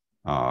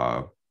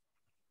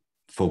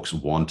folks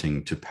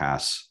wanting to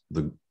pass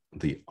the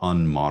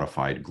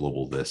unmodified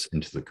global this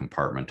into the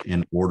compartment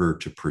in order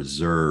to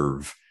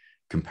preserve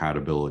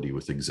compatibility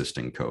with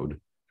existing code.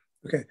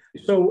 Okay,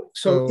 so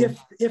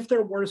if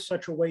there were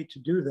such a way to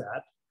do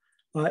that,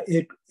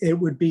 it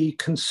would be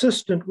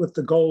consistent with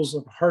the goals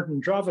of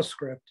hardened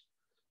JavaScript,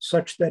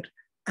 such that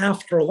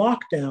after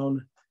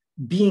lockdown,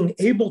 being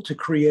able to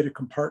create a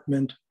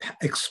compartment,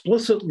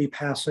 explicitly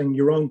passing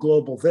your own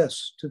global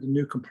this to the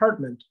new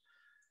compartment,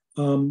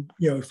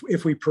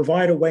 if we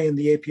provide a way in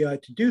the API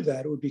to do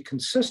that, it would be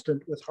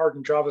consistent with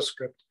hardened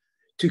JavaScript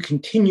to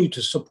continue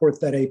to support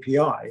that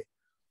API.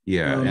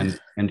 Yeah,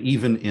 and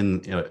even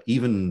in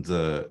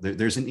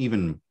there's an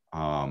even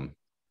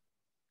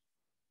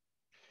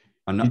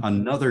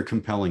another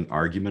compelling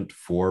argument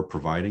for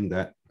providing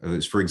that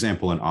is, for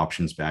example, an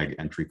options bag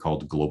entry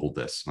called global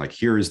this. Like,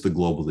 here is the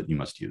global that you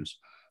must use,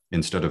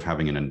 instead of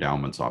having an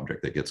endowments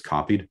object that gets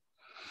copied.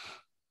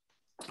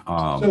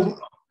 So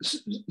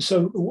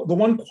the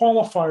one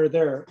qualifier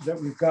there that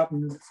we've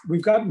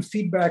gotten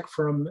feedback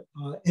from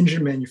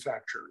engine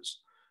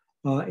manufacturers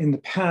in the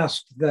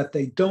past that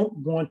they don't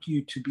want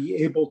you to be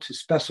able to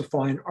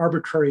specify an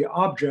arbitrary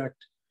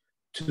object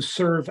to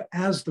serve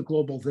as the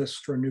global this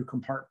for a new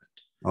compartment.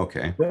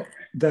 Okay.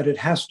 That it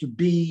has to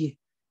be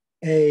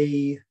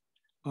a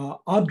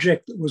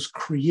object that was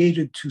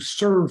created to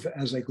serve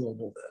as a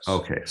global this.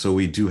 Okay, so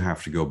we do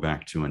have to go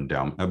back to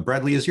endowment.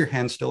 Bradley, is your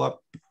hand still up?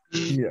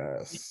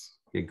 Yes.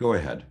 Okay, go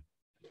ahead.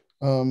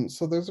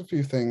 So there's a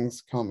few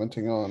things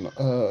commenting on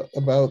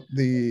about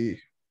the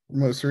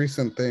most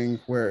recent thing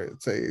where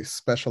it's a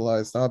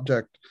specialized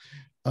object.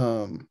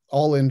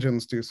 All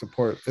engines do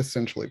support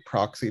essentially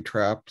proxy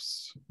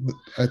traps,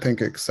 I think,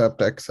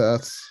 except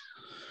XS.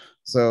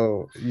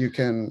 So you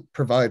can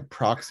provide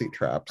proxy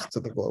traps to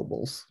the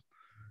globals,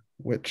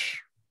 which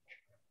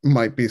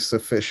might be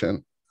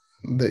sufficient,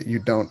 that you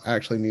don't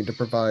actually need to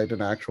provide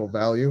an actual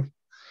value.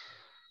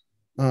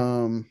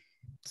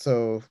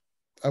 So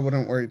I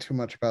wouldn't worry too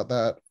much about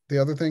that. The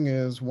other thing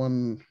is,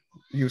 one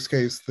use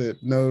case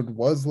that Node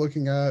was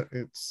looking at,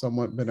 it's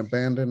somewhat been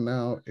abandoned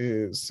now,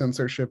 is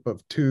censorship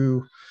of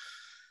two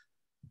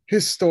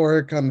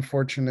historic,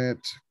 unfortunate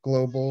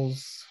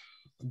globals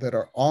that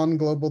are on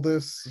global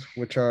this,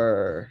 which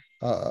are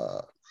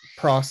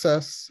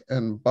process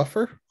and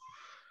buffer.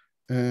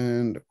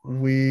 And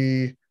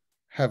we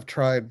have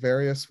tried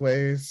various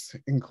ways,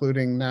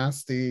 including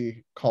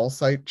nasty call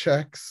site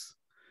checks,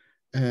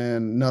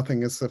 and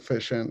nothing is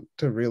sufficient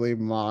to really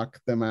mock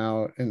them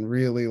out and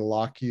really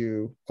lock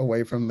you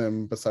away from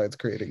them besides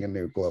creating a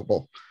new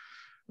global.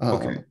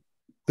 Okay.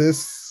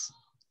 This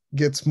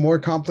gets more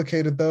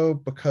complicated though,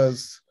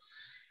 because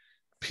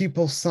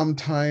people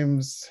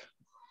sometimes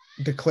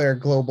declare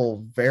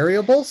global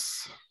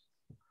variables.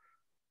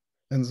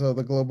 And so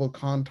the global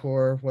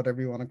contour,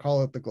 whatever you want to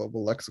call it, the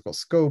global lexical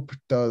scope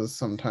does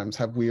sometimes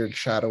have weird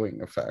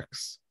shadowing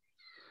effects.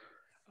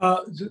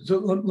 So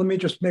let me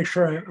just make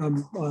sure.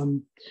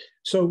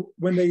 So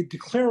when they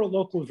declare a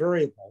local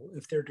variable,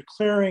 if they're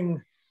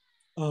declaring,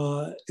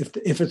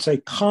 if it's a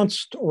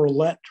const or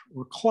let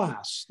or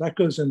class, that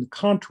goes in the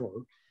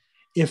contour.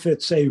 If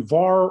it's a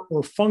var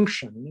or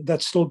function,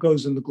 that still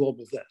goes in the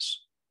global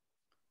this.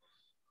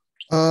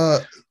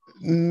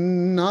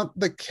 Not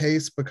the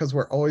case, because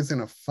we're always in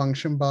a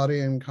function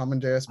body in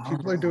CommonJS.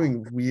 People are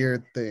doing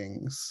weird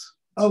things.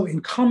 Oh,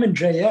 in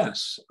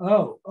CommonJS.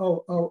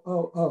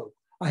 Oh.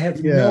 I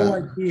have no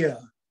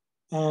idea.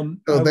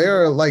 So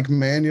they're like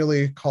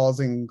manually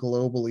causing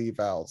global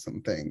evals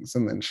and things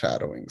and then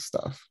shadowing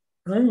stuff.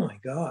 Oh my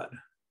God.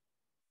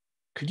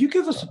 Could you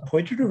give us a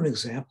pointer to an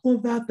example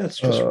of that? That's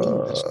just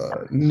really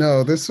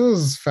no, this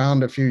was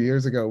found a few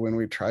years ago when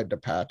we tried to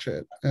patch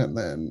it, and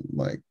then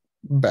like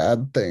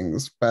bad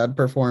things, bad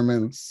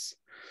performance,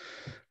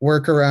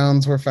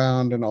 workarounds were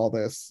found and all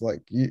this.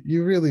 Like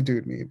you really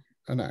do need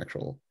an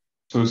actual.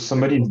 So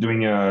somebody's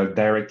doing a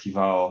direct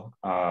eval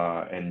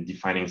and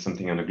defining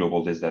something on a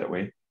global disk that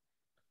way?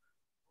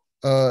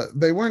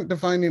 They weren't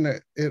defining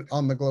it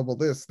on the global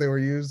disk. They were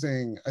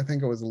using, I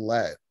think it was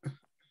let.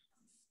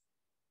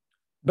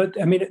 But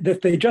I mean,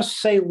 if they just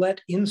say let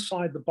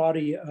inside the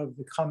body of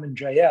the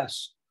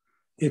CommonJS,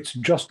 it's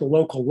just a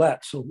local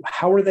let. So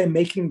how are they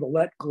making the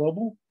let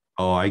global?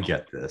 Oh, I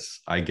get this.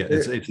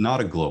 It's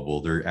not a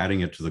global. They're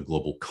adding it to the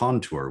global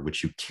contour,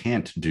 which you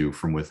can't do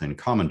from within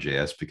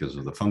CommonJS because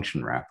of the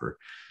function wrapper.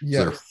 Yes.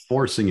 So they're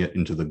forcing it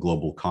into the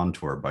global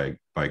contour by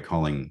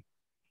calling,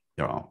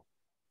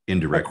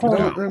 indirect. I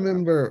don't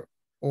remember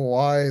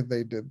why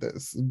they did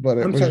this, but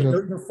it was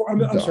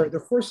I'm sorry, they're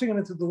forcing it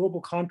into the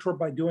global contour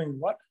by doing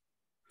what?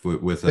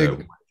 With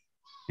a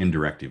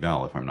indirect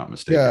eval, if I'm not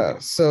mistaken. Yeah,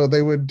 so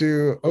they would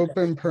do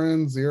open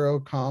paren 0,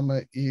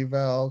 comma,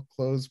 eval,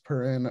 close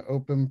paren,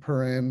 open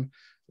paren,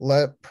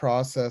 let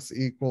process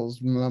equals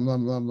blah, blah,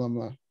 blah, blah,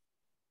 blah.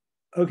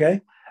 Okay.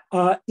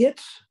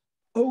 It's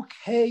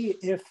okay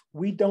if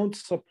we don't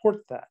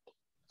support that.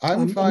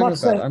 I'm fine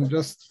with that. I'm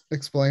just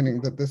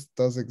explaining that this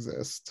does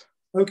exist.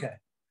 Okay.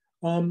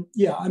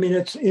 Yeah, I mean,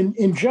 it's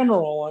in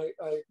general,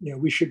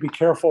 we should be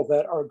careful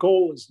that our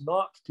goal is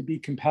not to be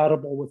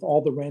compatible with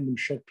all the random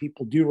shit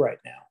people do right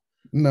now.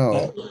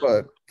 No,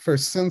 but for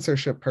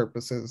censorship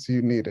purposes,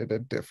 you needed a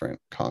different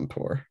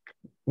contour,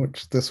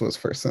 which this was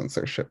for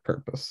censorship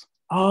purpose.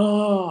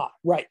 Ah,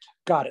 right.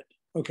 Got it.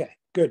 Okay,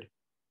 good.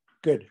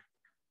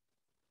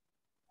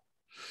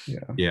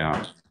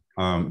 Yeah.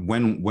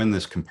 When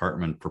this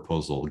compartment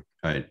proposal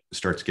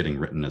starts getting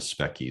written as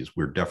speckies,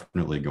 we're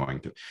definitely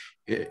going to,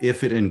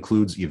 if it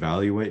includes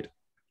evaluate,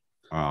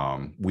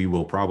 we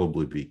will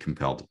probably be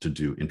compelled to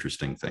do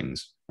interesting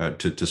things,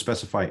 to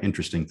specify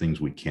interesting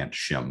things we can't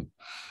shim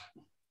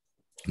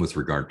with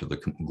regard to the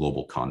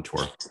global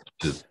contour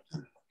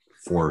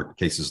for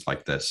cases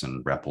like this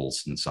and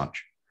REPLs and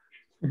such.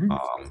 Mm-hmm.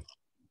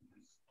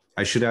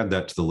 I should add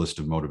that to the list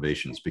of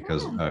motivations,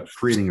 because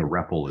creating a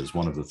REPL is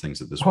one of the things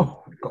that this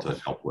will be able to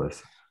help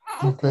with.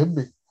 My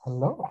baby,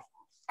 hello.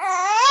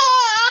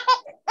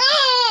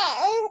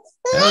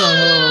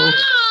 Hello.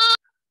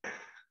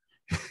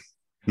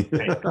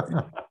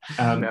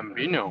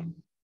 Bambino.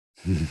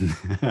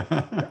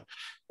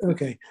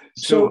 Okay,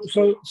 so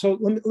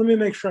let me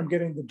make sure I'm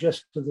getting the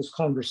gist of this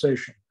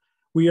conversation.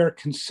 We are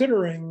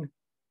considering,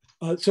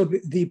 so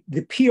the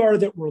PR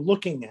that we're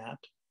looking at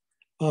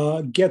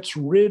gets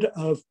rid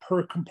of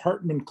per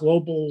compartment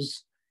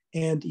globals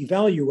and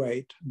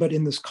evaluate, but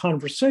in this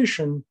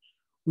conversation,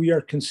 we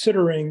are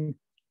considering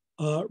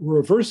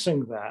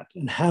reversing that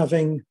and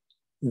having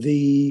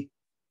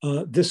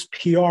this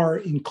PR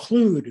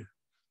include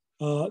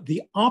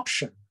the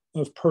option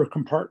of per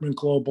compartment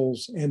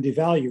globals and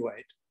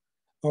evaluate,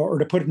 or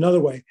to put it another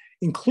way,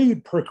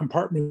 include per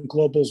compartment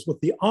globals with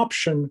the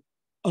option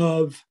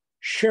of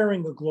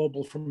sharing a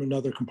global from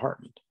another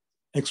compartment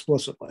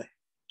explicitly.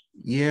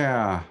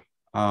 Yeah,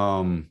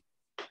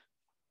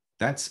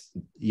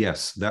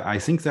 yes, I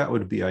think that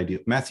would be ideal.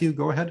 Matthew,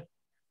 go ahead.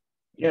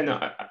 Yeah, no,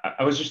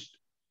 I was just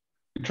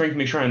trying to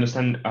make sure I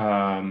understand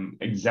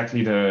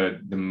exactly the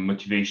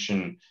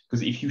motivation,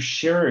 because if you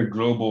share a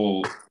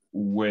global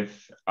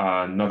with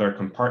another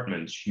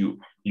compartment, you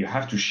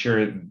have to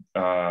share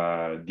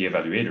the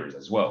evaluators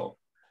as well.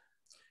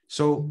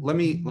 So let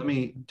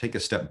me take a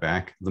step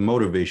back. The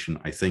motivation,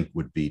 I think,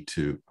 would be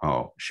to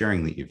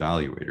sharing the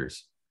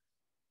evaluators.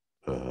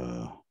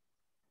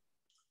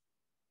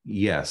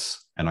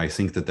 Yes, and I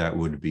think that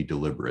would be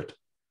deliberate.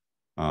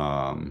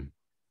 And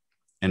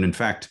in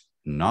fact,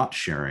 not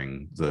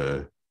sharing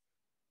the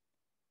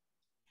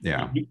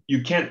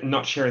you can't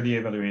not share the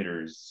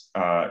evaluators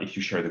if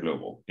you share the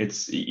global.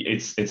 It's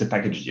a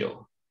package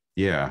deal.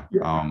 Yeah.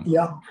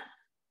 Yeah.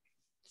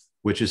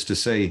 Which is to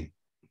say,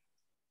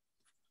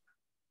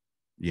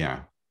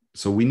 yeah.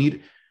 So we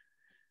need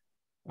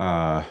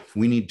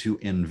to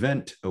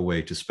invent a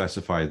way to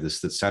specify this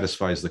that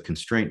satisfies the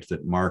constraint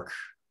that Mark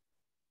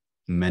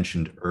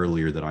mentioned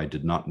earlier that I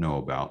did not know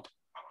about,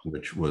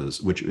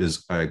 which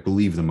is, I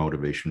believe, the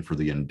motivation for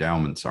the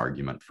endowments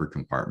argument for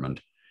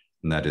compartment.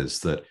 And that is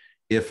that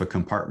if a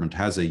compartment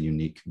has a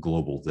unique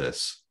global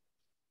this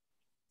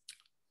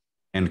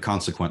and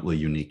consequently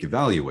unique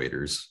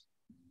evaluators,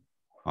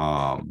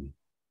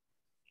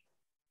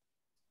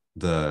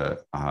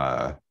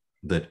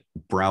 that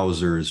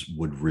browsers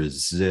would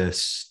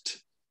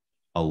resist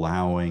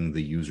allowing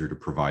the user to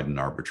provide an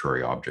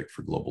arbitrary object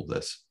for global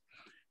this,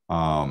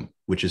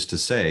 which is to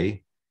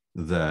say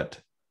that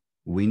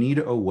we need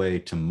a way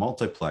to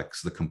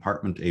multiplex the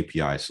compartment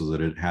API so that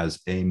it has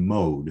a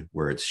mode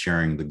where it's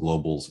sharing the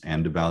globals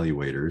and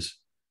evaluators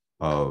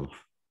of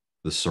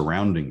the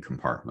surrounding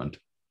compartment,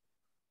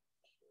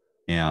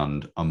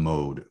 and a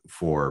mode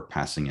for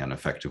passing in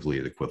effectively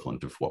the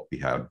equivalent of what we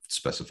have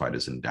specified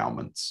as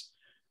endowments.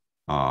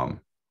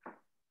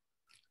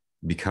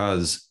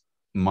 Because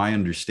my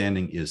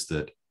understanding is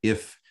that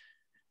if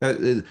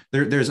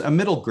there's a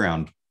middle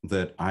ground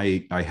that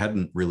I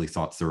hadn't really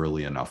thought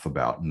thoroughly enough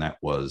about, and that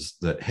was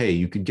that, hey,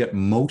 you could get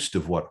most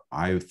of what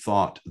I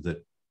thought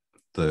that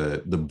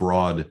the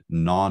broad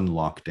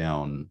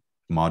non-lockdown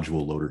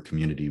module loader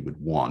community would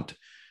want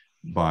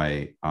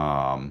by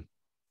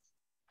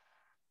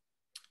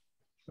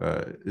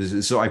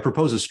so I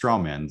propose a straw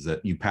man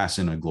that you pass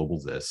in a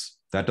global this.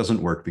 That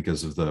doesn't work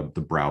because of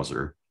the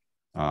browser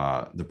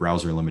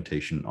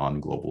limitation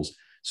on globals.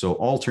 So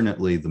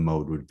alternately, the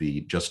mode would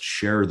be just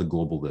share the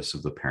global this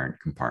of the parent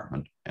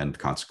compartment and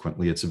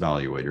consequently its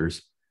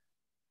evaluators.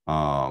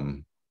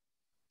 In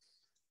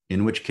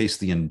which case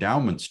the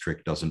endowments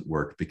trick doesn't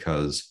work,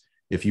 because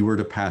if you were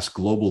to pass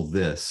global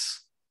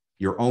this,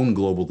 your own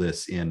global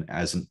this in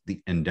as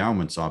the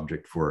endowments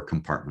object for a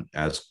compartment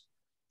as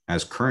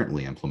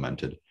currently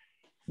implemented,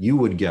 you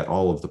would get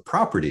all of the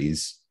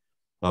properties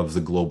of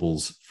the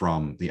globals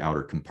from the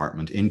outer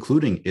compartment,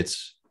 including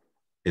its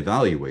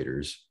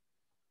evaluators.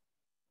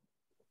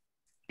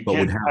 You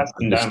can't pass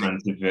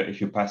endowments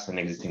if you pass an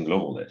existing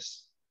global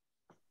list.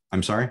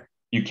 I'm sorry?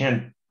 You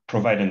can't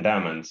provide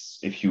endowments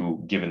if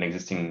you give an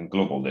existing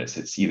global list.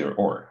 It's either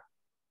or.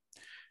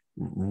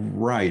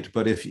 Right,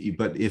 but if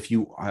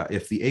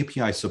the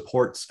API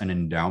supports an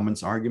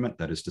endowments argument,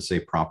 that is to say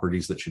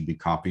properties that should be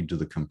copied to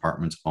the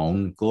compartment's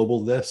own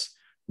global this,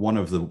 one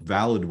of the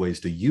valid ways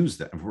to use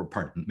that,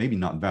 maybe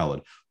not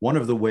valid, one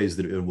of the ways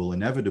that it will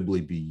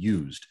inevitably be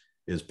used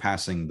is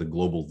passing the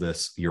global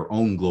this, your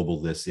own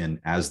global this, in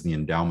as the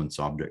endowments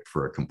object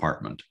for a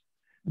compartment.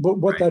 But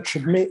what that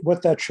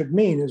should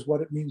mean is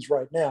what it means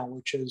right now,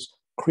 which is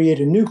create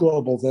a new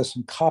global this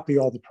and copy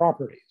all the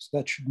properties.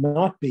 That should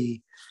not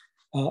be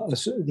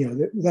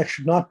that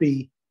should not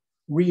be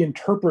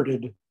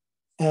reinterpreted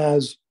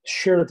as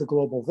share the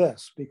global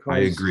this. Because I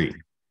agree.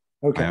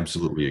 Okay, I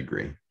absolutely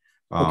agree.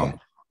 Okay.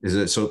 Is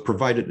it so?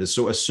 Provided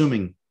so,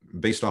 assuming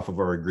based off of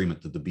our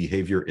agreement that the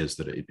behavior is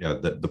that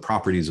that the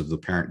properties of the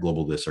parent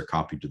global this are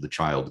copied to the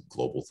child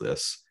global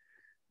this,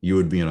 you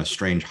would be in a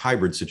strange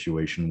hybrid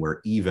situation where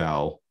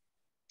eval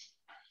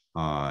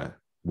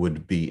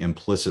would be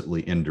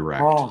implicitly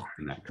indirect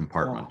in that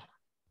compartment.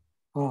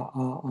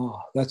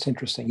 That's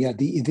interesting. Yeah,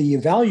 the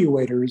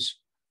evaluators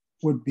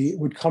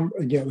would come,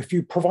 if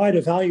you provide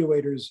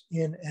evaluators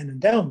in an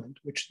endowment,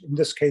 which in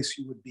this case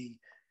you would be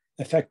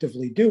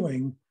effectively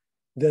doing,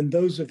 then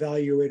those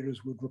evaluators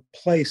would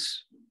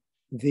replace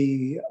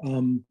the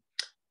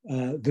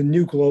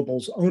new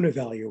global's own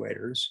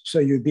evaluators. So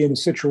you'd be in a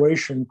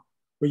situation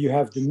where you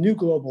have the new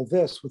global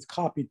this with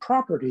copied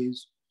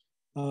properties,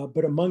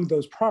 but among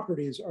those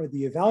properties are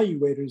the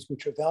evaluators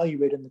which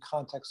evaluate in the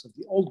context of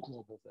the old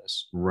global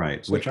this.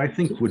 Right, so, which I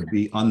think would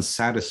be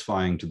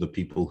unsatisfying to the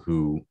people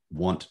who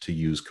want to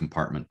use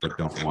compartment but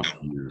don't want to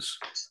use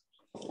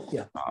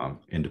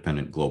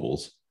independent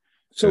globals.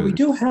 So we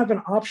do have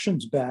an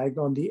options bag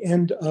on the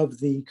end of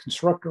the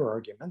constructor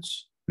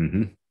arguments.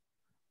 Mm-hmm.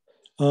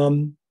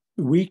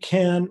 We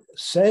can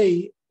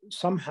say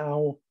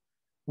somehow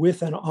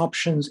with an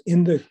options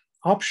in the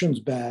options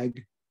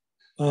bag,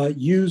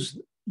 use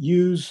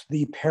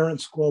the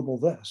parent's global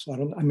this.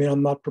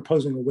 I'm not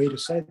proposing a way to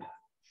say that.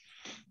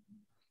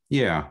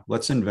 Yeah,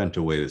 let's invent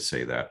a way to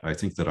say that. I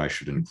think that I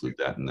should include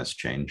that in this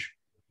change.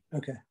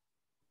 Okay.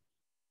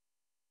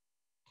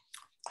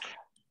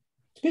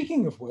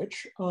 Speaking of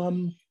which,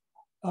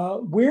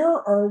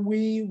 where are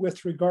we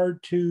with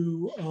regard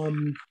to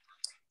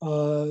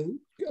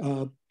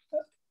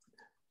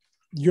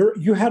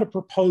you had a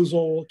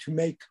proposal to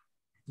make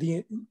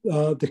the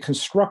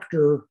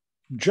constructor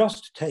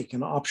just take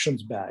an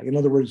options bag. In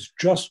other words,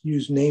 just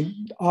use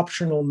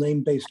optional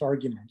name-based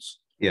arguments.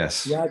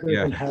 Yes. Rather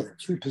than have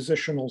two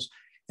positionals.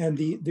 And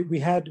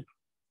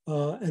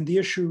and the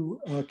issue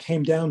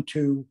came down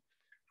to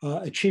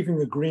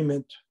achieving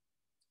agreement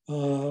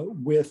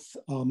with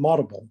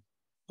Moddable.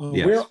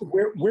 Yes.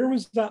 Where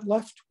was that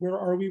left? Where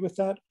are we with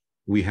that?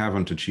 We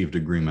haven't achieved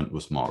agreement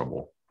with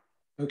Moddable.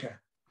 Okay.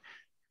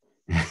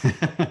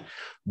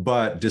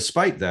 But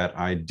despite that,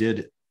 I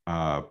did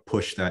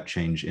push that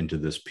change into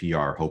this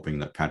PR, hoping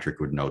that Patrick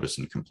would notice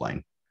and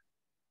complain.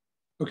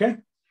 Okay.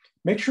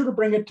 Make sure to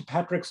bring it to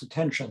Patrick's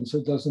attention so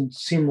it doesn't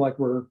seem like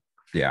we're...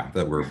 Yeah,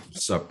 that we're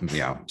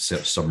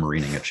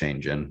submarining a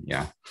change in.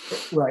 Yeah.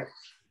 Right.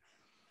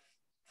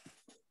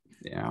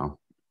 Yeah.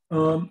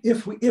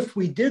 If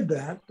we did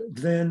that,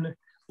 then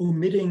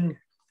omitting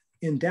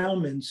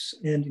endowments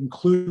and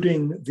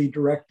including the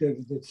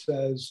directive that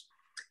says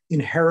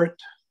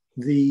inherit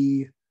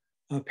the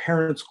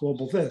parent's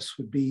global this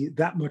would be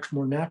that much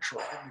more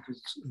natural,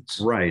 because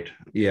it's right.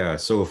 Yeah.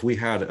 So if we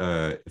had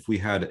a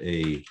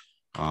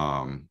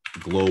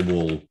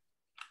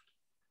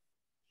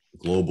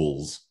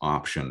globals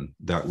option,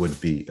 that would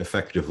be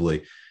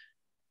effectively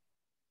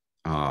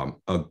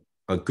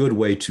a good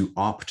way to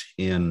opt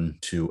in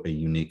to a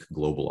unique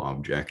global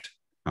object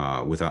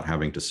without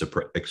having to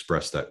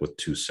express that with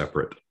two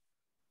separate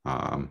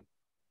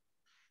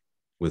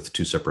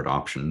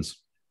options.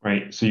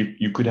 Right. So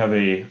you could have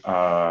a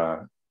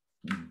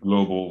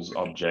globals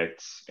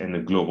object and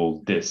a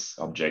global this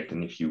object,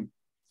 and if you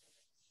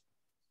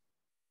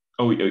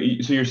so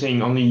you're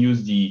saying only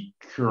use the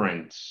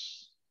current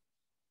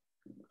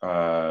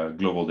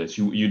global this.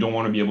 You don't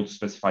want to be able to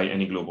specify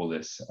any global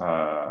this.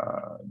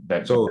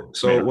 So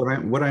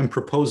what I'm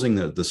proposing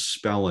that the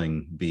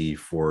spelling be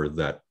for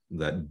that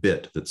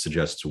bit that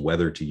suggests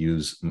whether to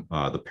use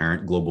the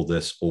parent global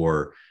this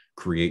or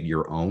create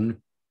your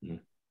own.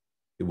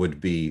 It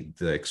would be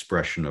the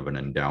expression of an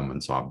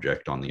endowments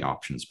object on the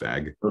options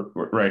bag.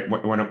 Right.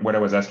 What I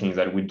was asking is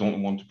that we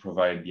don't want to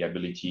provide the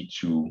ability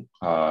to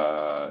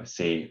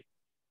say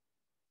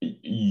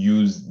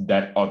use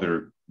that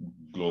other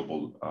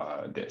global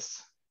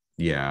this.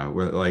 Yeah,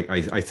 well, like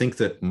I think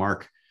that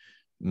Mark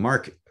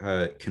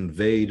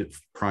conveyed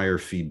prior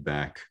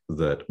feedback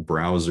that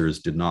browsers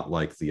did not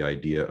like the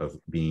idea of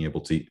being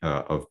able to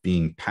of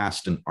being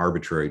passed an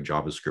arbitrary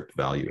JavaScript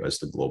value as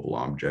the global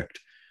object,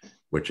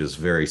 which is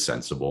very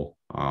sensible.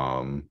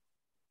 So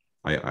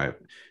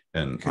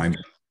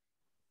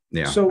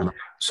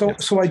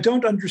I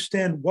don't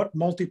understand what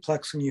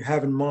multiplexing you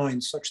have in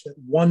mind such that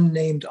one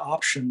named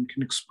option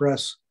can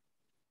express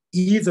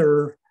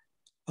either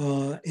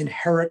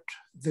inherit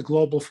the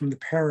global from the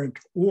parent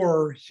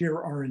or here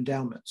are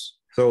endowments.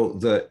 So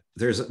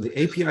there's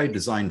the API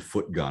design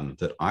footgun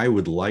that I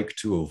would like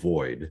to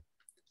avoid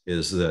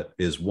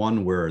is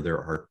one where there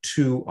are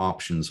two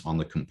options on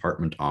the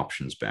compartment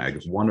options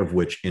bag, one of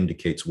which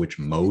indicates which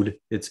mode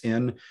it's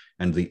in,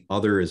 and the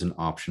other is an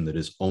option that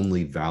is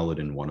only valid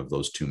in one of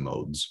those two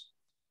modes.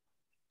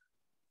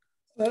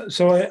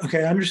 I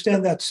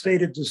understand that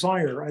stated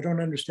desire. I don't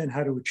understand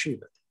how to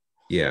achieve it.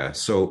 Yeah,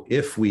 so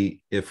if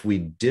we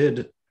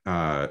did,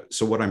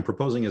 so what I'm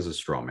proposing as a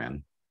straw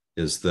man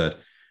is that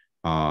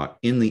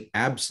in the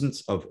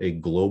absence of a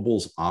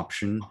globals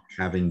option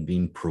having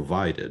been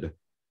provided,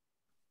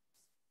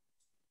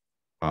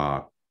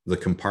 the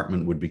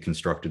compartment would be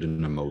constructed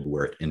in a mode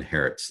where it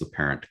inherits the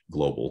parent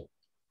global.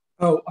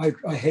 Oh,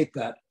 I hate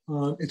that.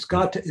 It's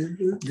got to,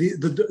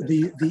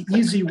 the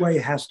easy way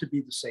has to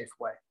be the safe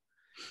way.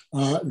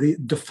 The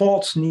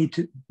defaults need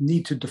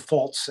to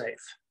default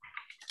safe.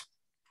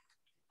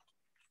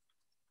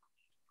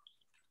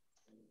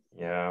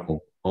 Yeah,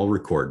 I'll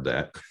record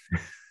that.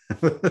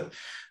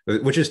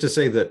 Which is to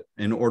say that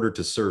in order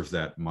to serve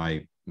that,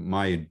 my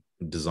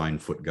design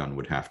footgun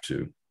would have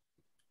to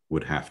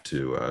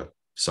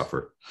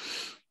suffer.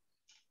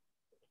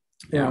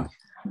 Yeah.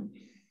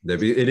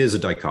 It is a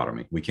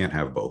dichotomy. We can't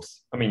have both.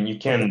 I mean, you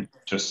can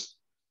just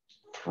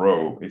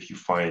throw if you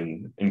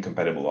find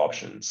incompatible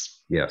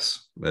options.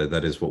 Yes,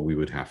 that is what we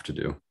would have to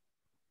do.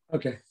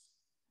 Okay,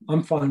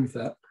 I'm fine with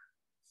that.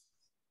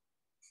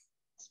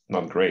 It's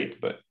not great,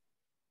 but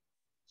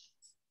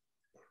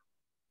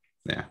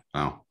yeah.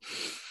 Oh,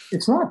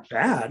 it's not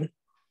bad.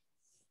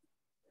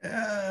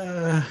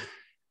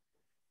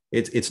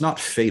 It's not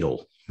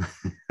fatal.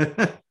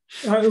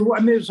 I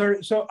mean,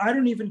 sorry, so I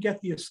don't even get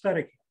the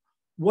aesthetic.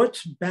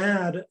 What's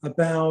bad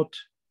about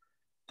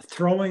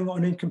throwing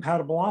on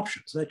incompatible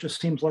options? That just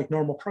seems like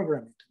normal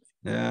programming to me.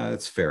 Yeah,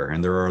 that's fair.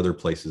 And there are other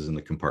places in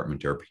the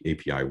compartment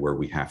API where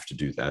we have to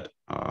do that.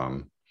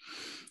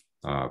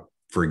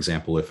 For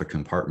example, if a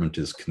compartment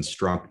is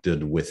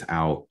constructed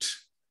without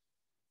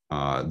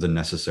the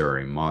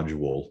necessary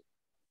module,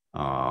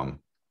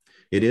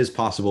 it is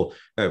possible,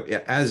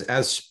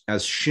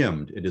 as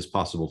shimmed, it is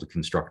possible to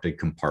construct a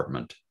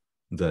compartment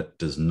that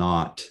does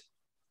not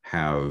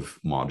have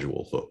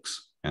module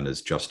hooks and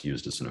is just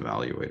used as an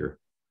evaluator.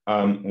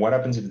 What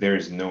happens if there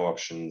is no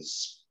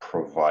options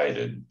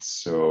provided?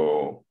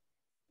 So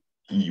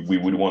we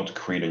would want to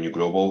create a new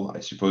global, I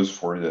suppose,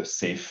 for the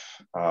safe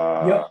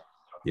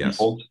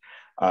default.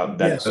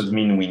 That does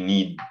mean we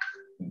need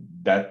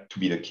that to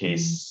be the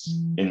case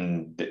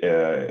in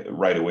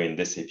right away in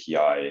this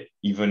API,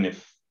 even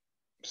if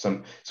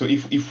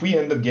if we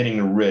end up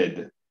getting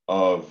rid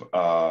of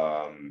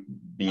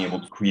being able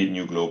to create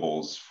new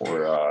globals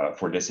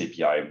for this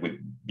API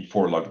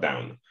before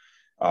lockdown,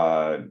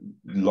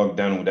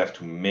 lockdown would have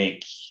to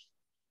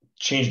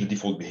change the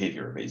default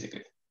behavior,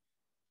 basically.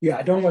 Yeah,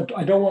 I don't want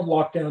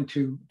lockdown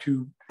to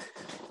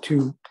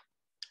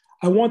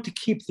I want to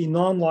keep the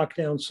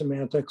non-lockdown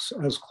semantics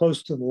as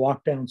close to the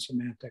lockdown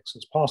semantics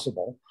as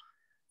possible.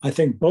 I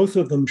think both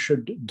of them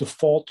should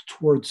default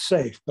towards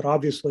safe, but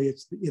obviously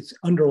it's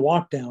under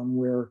lockdown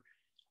where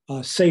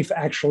safe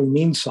actually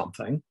means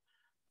something.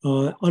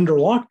 Under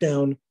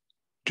lockdown,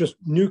 just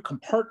new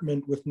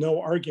compartment with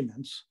no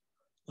arguments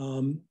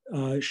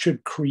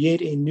should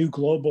create a new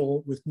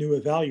global with new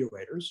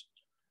evaluators.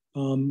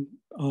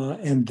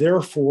 And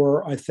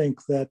therefore, I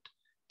think that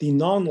the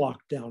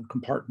non-lockdown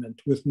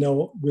compartment with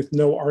no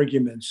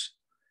arguments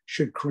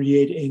should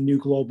create a new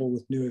global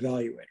with new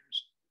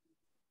evaluators.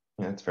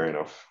 Yeah, that's fair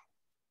enough.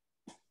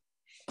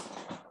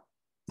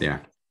 Yeah.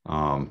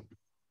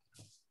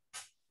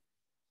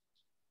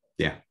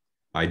 Yeah,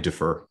 I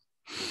defer.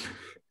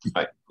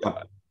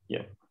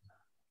 Yeah.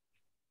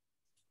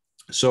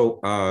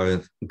 So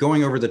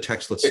going over the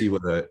text, let's see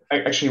what the...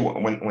 Actually,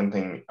 one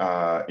thing,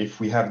 if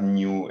we have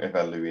new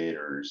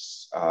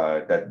evaluators,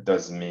 that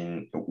does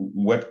mean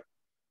what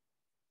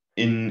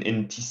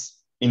in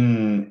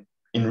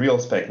real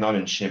spec, not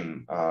in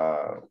shim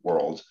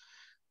world,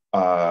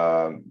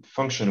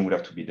 function would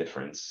have to be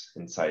different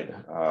inside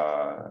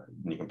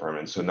new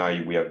compartment. So now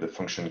we have the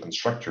function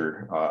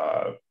constructor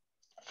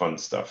fun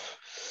stuff.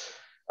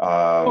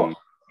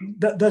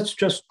 That's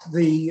just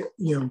the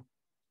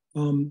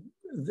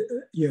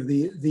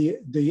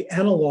the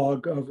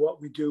analog of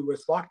what we do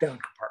with lockdown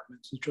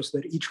compartments. It's just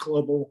that each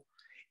global,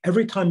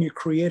 every time you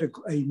create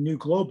a new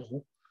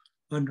global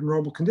under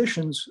normal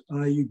conditions,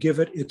 you give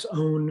it its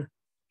own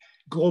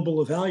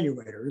global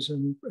evaluators,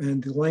 and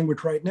the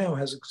language right now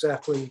has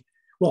exactly,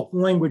 well, the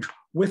language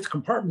with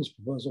compartments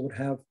proposal would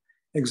have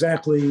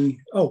exactly,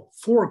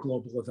 4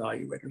 global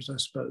evaluators, I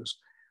suppose.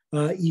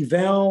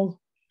 Eval,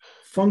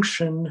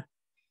 function,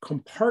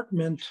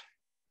 compartment,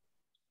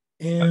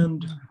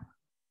 and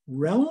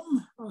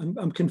realm?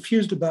 I'm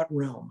confused about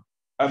realm.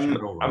 I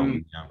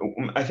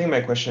think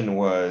my question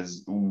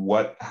was,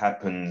 what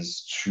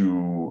happens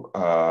to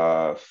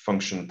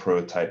function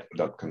prototype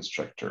dot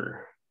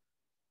constructor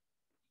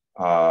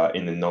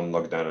in the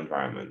non-lockdown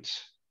environment?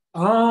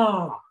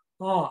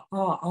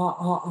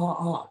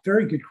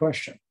 Very good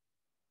question.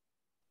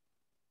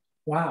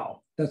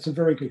 Wow, that's a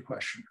very good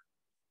question.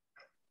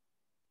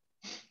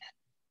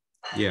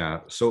 Yeah,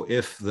 so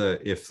if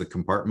the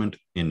compartment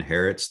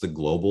inherits the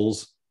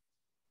globals,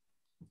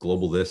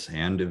 global this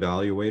and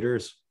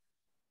evaluators,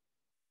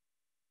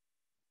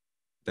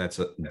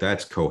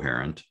 that's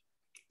coherent.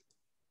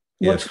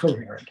 What's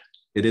coherent?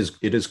 It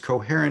is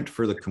coherent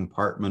for the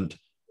compartment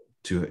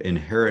to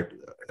inherit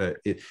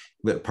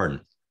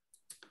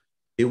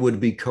it would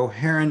be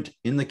coherent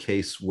in the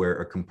case where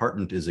a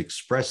compartment is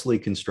expressly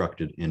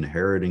constructed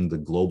inheriting the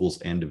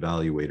globals and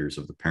evaluators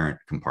of the parent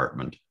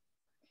compartment,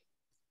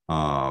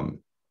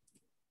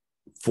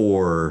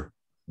 for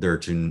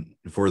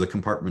the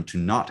compartment to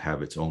not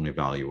have its own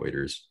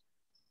evaluators,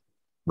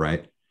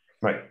 right?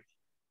 Right.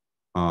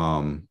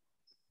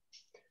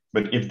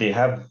 But if they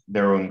have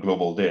their own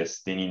global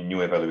this, they need new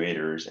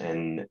evaluators,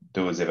 and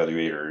those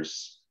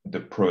evaluators, the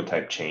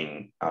prototype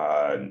chain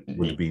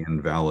would be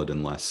invalid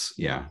unless,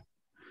 yeah.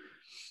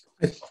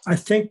 I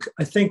think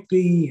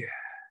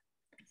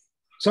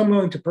so I'm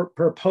going to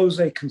propose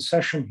a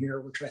concession here,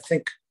 which I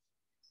think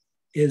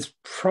is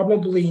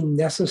probably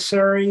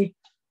necessary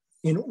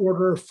in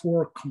order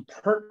for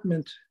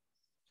compartment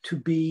to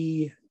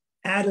be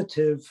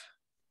additive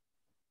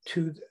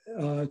to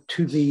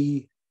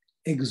the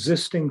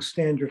existing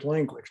standard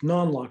language.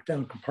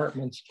 Non-lockdown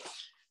compartments,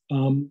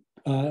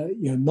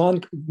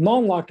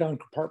 non-lockdown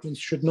compartments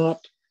should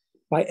not,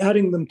 by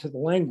adding them to the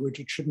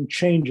language, it shouldn't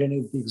change any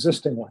of the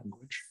existing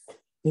language.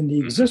 In the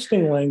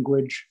existing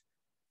language,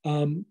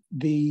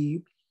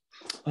 the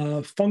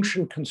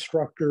function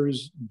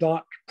constructors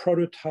dot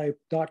prototype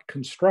dot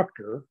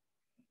constructor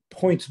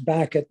points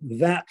back at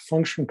that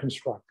function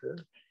constructor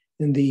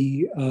in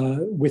the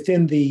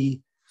within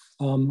the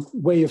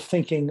way of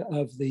thinking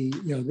of the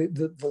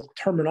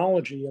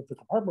terminology of the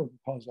compartment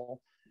proposal.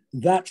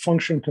 That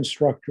function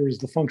constructor is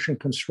the function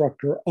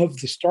constructor of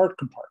the start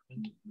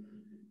compartment.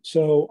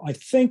 So I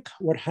think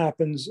what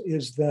happens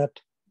is that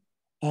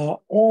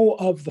all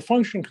of the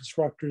function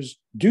constructors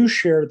do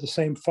share the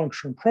same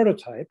function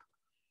prototype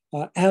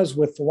as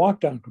with the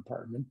lockdown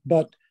compartment,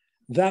 but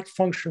that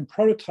function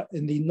prototype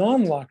in the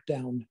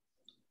non-lockdown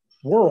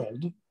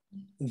world,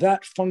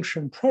 that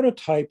function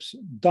prototypes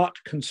dot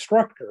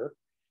constructor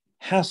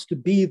has to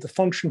be the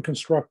function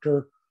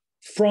constructor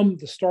from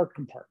the start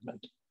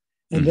compartment.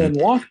 And then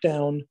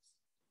lockdown,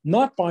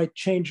 not by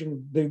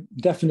changing the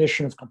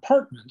definition of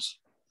compartments,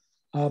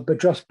 but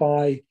just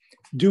by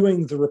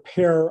doing the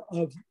repair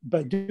of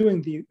the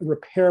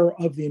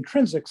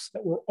intrinsics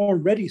that we're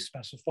already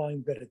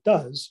specifying that it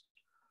does,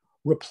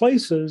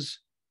 replaces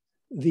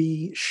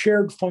the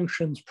shared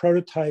functions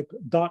prototype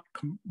dot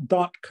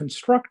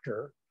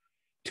constructor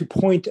to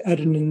point at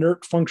an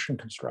inert function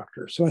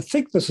constructor. So I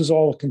think this is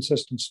all a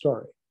consistent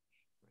story.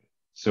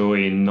 So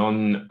a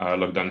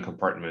non-lockdown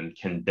compartment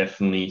can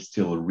definitely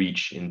still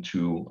reach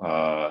into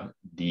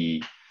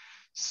the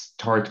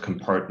start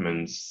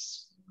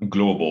compartments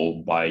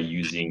global by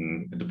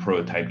using the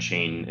prototype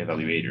chain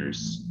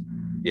evaluators.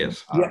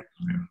 Yes.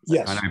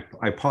 Yes. And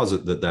I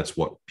posit that that's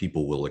what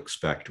people will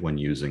expect when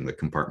using the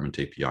compartment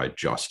API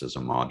just as a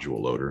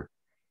module loader.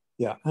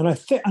 Yeah, and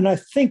I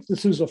think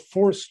this is a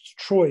forced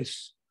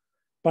choice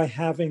by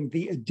having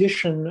the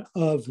addition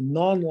of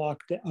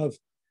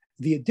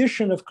the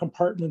addition of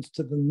compartments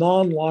to the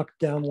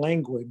non-lockdown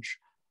language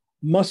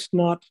must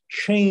not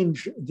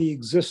change the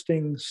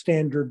existing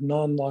standard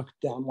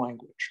non-lockdown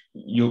language.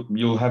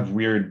 You'll have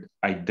weird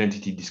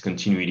identity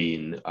discontinuity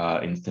in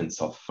instance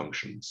of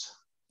functions.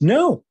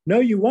 No,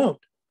 you won't.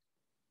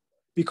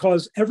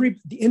 Because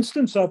the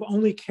instance of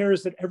only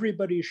cares that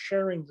everybody is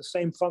sharing the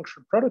same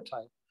function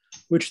prototype,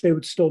 which they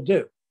would still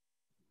do.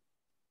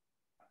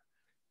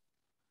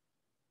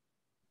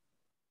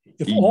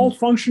 If all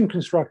function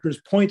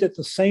constructors point at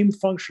the same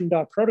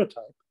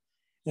function.prototype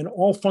and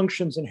all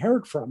functions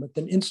inherit from it,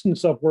 then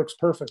instance of works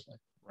perfectly.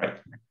 Right.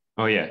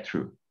 Oh yeah,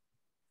 true.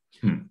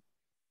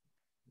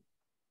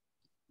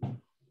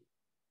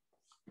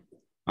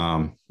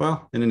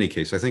 Well, in any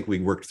case, I think we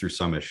worked through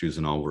some issues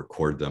and I'll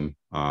record them.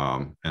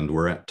 And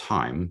we're at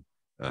time.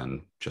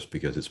 And just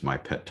because it's my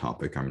pet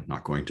topic, I'm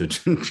not going to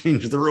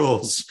change the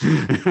rules.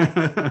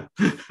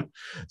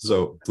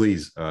 So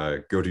please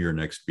go to your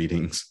next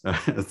meetings.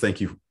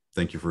 Thank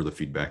you for the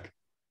feedback.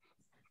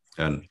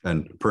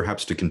 And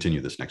perhaps to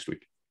continue this next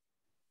week.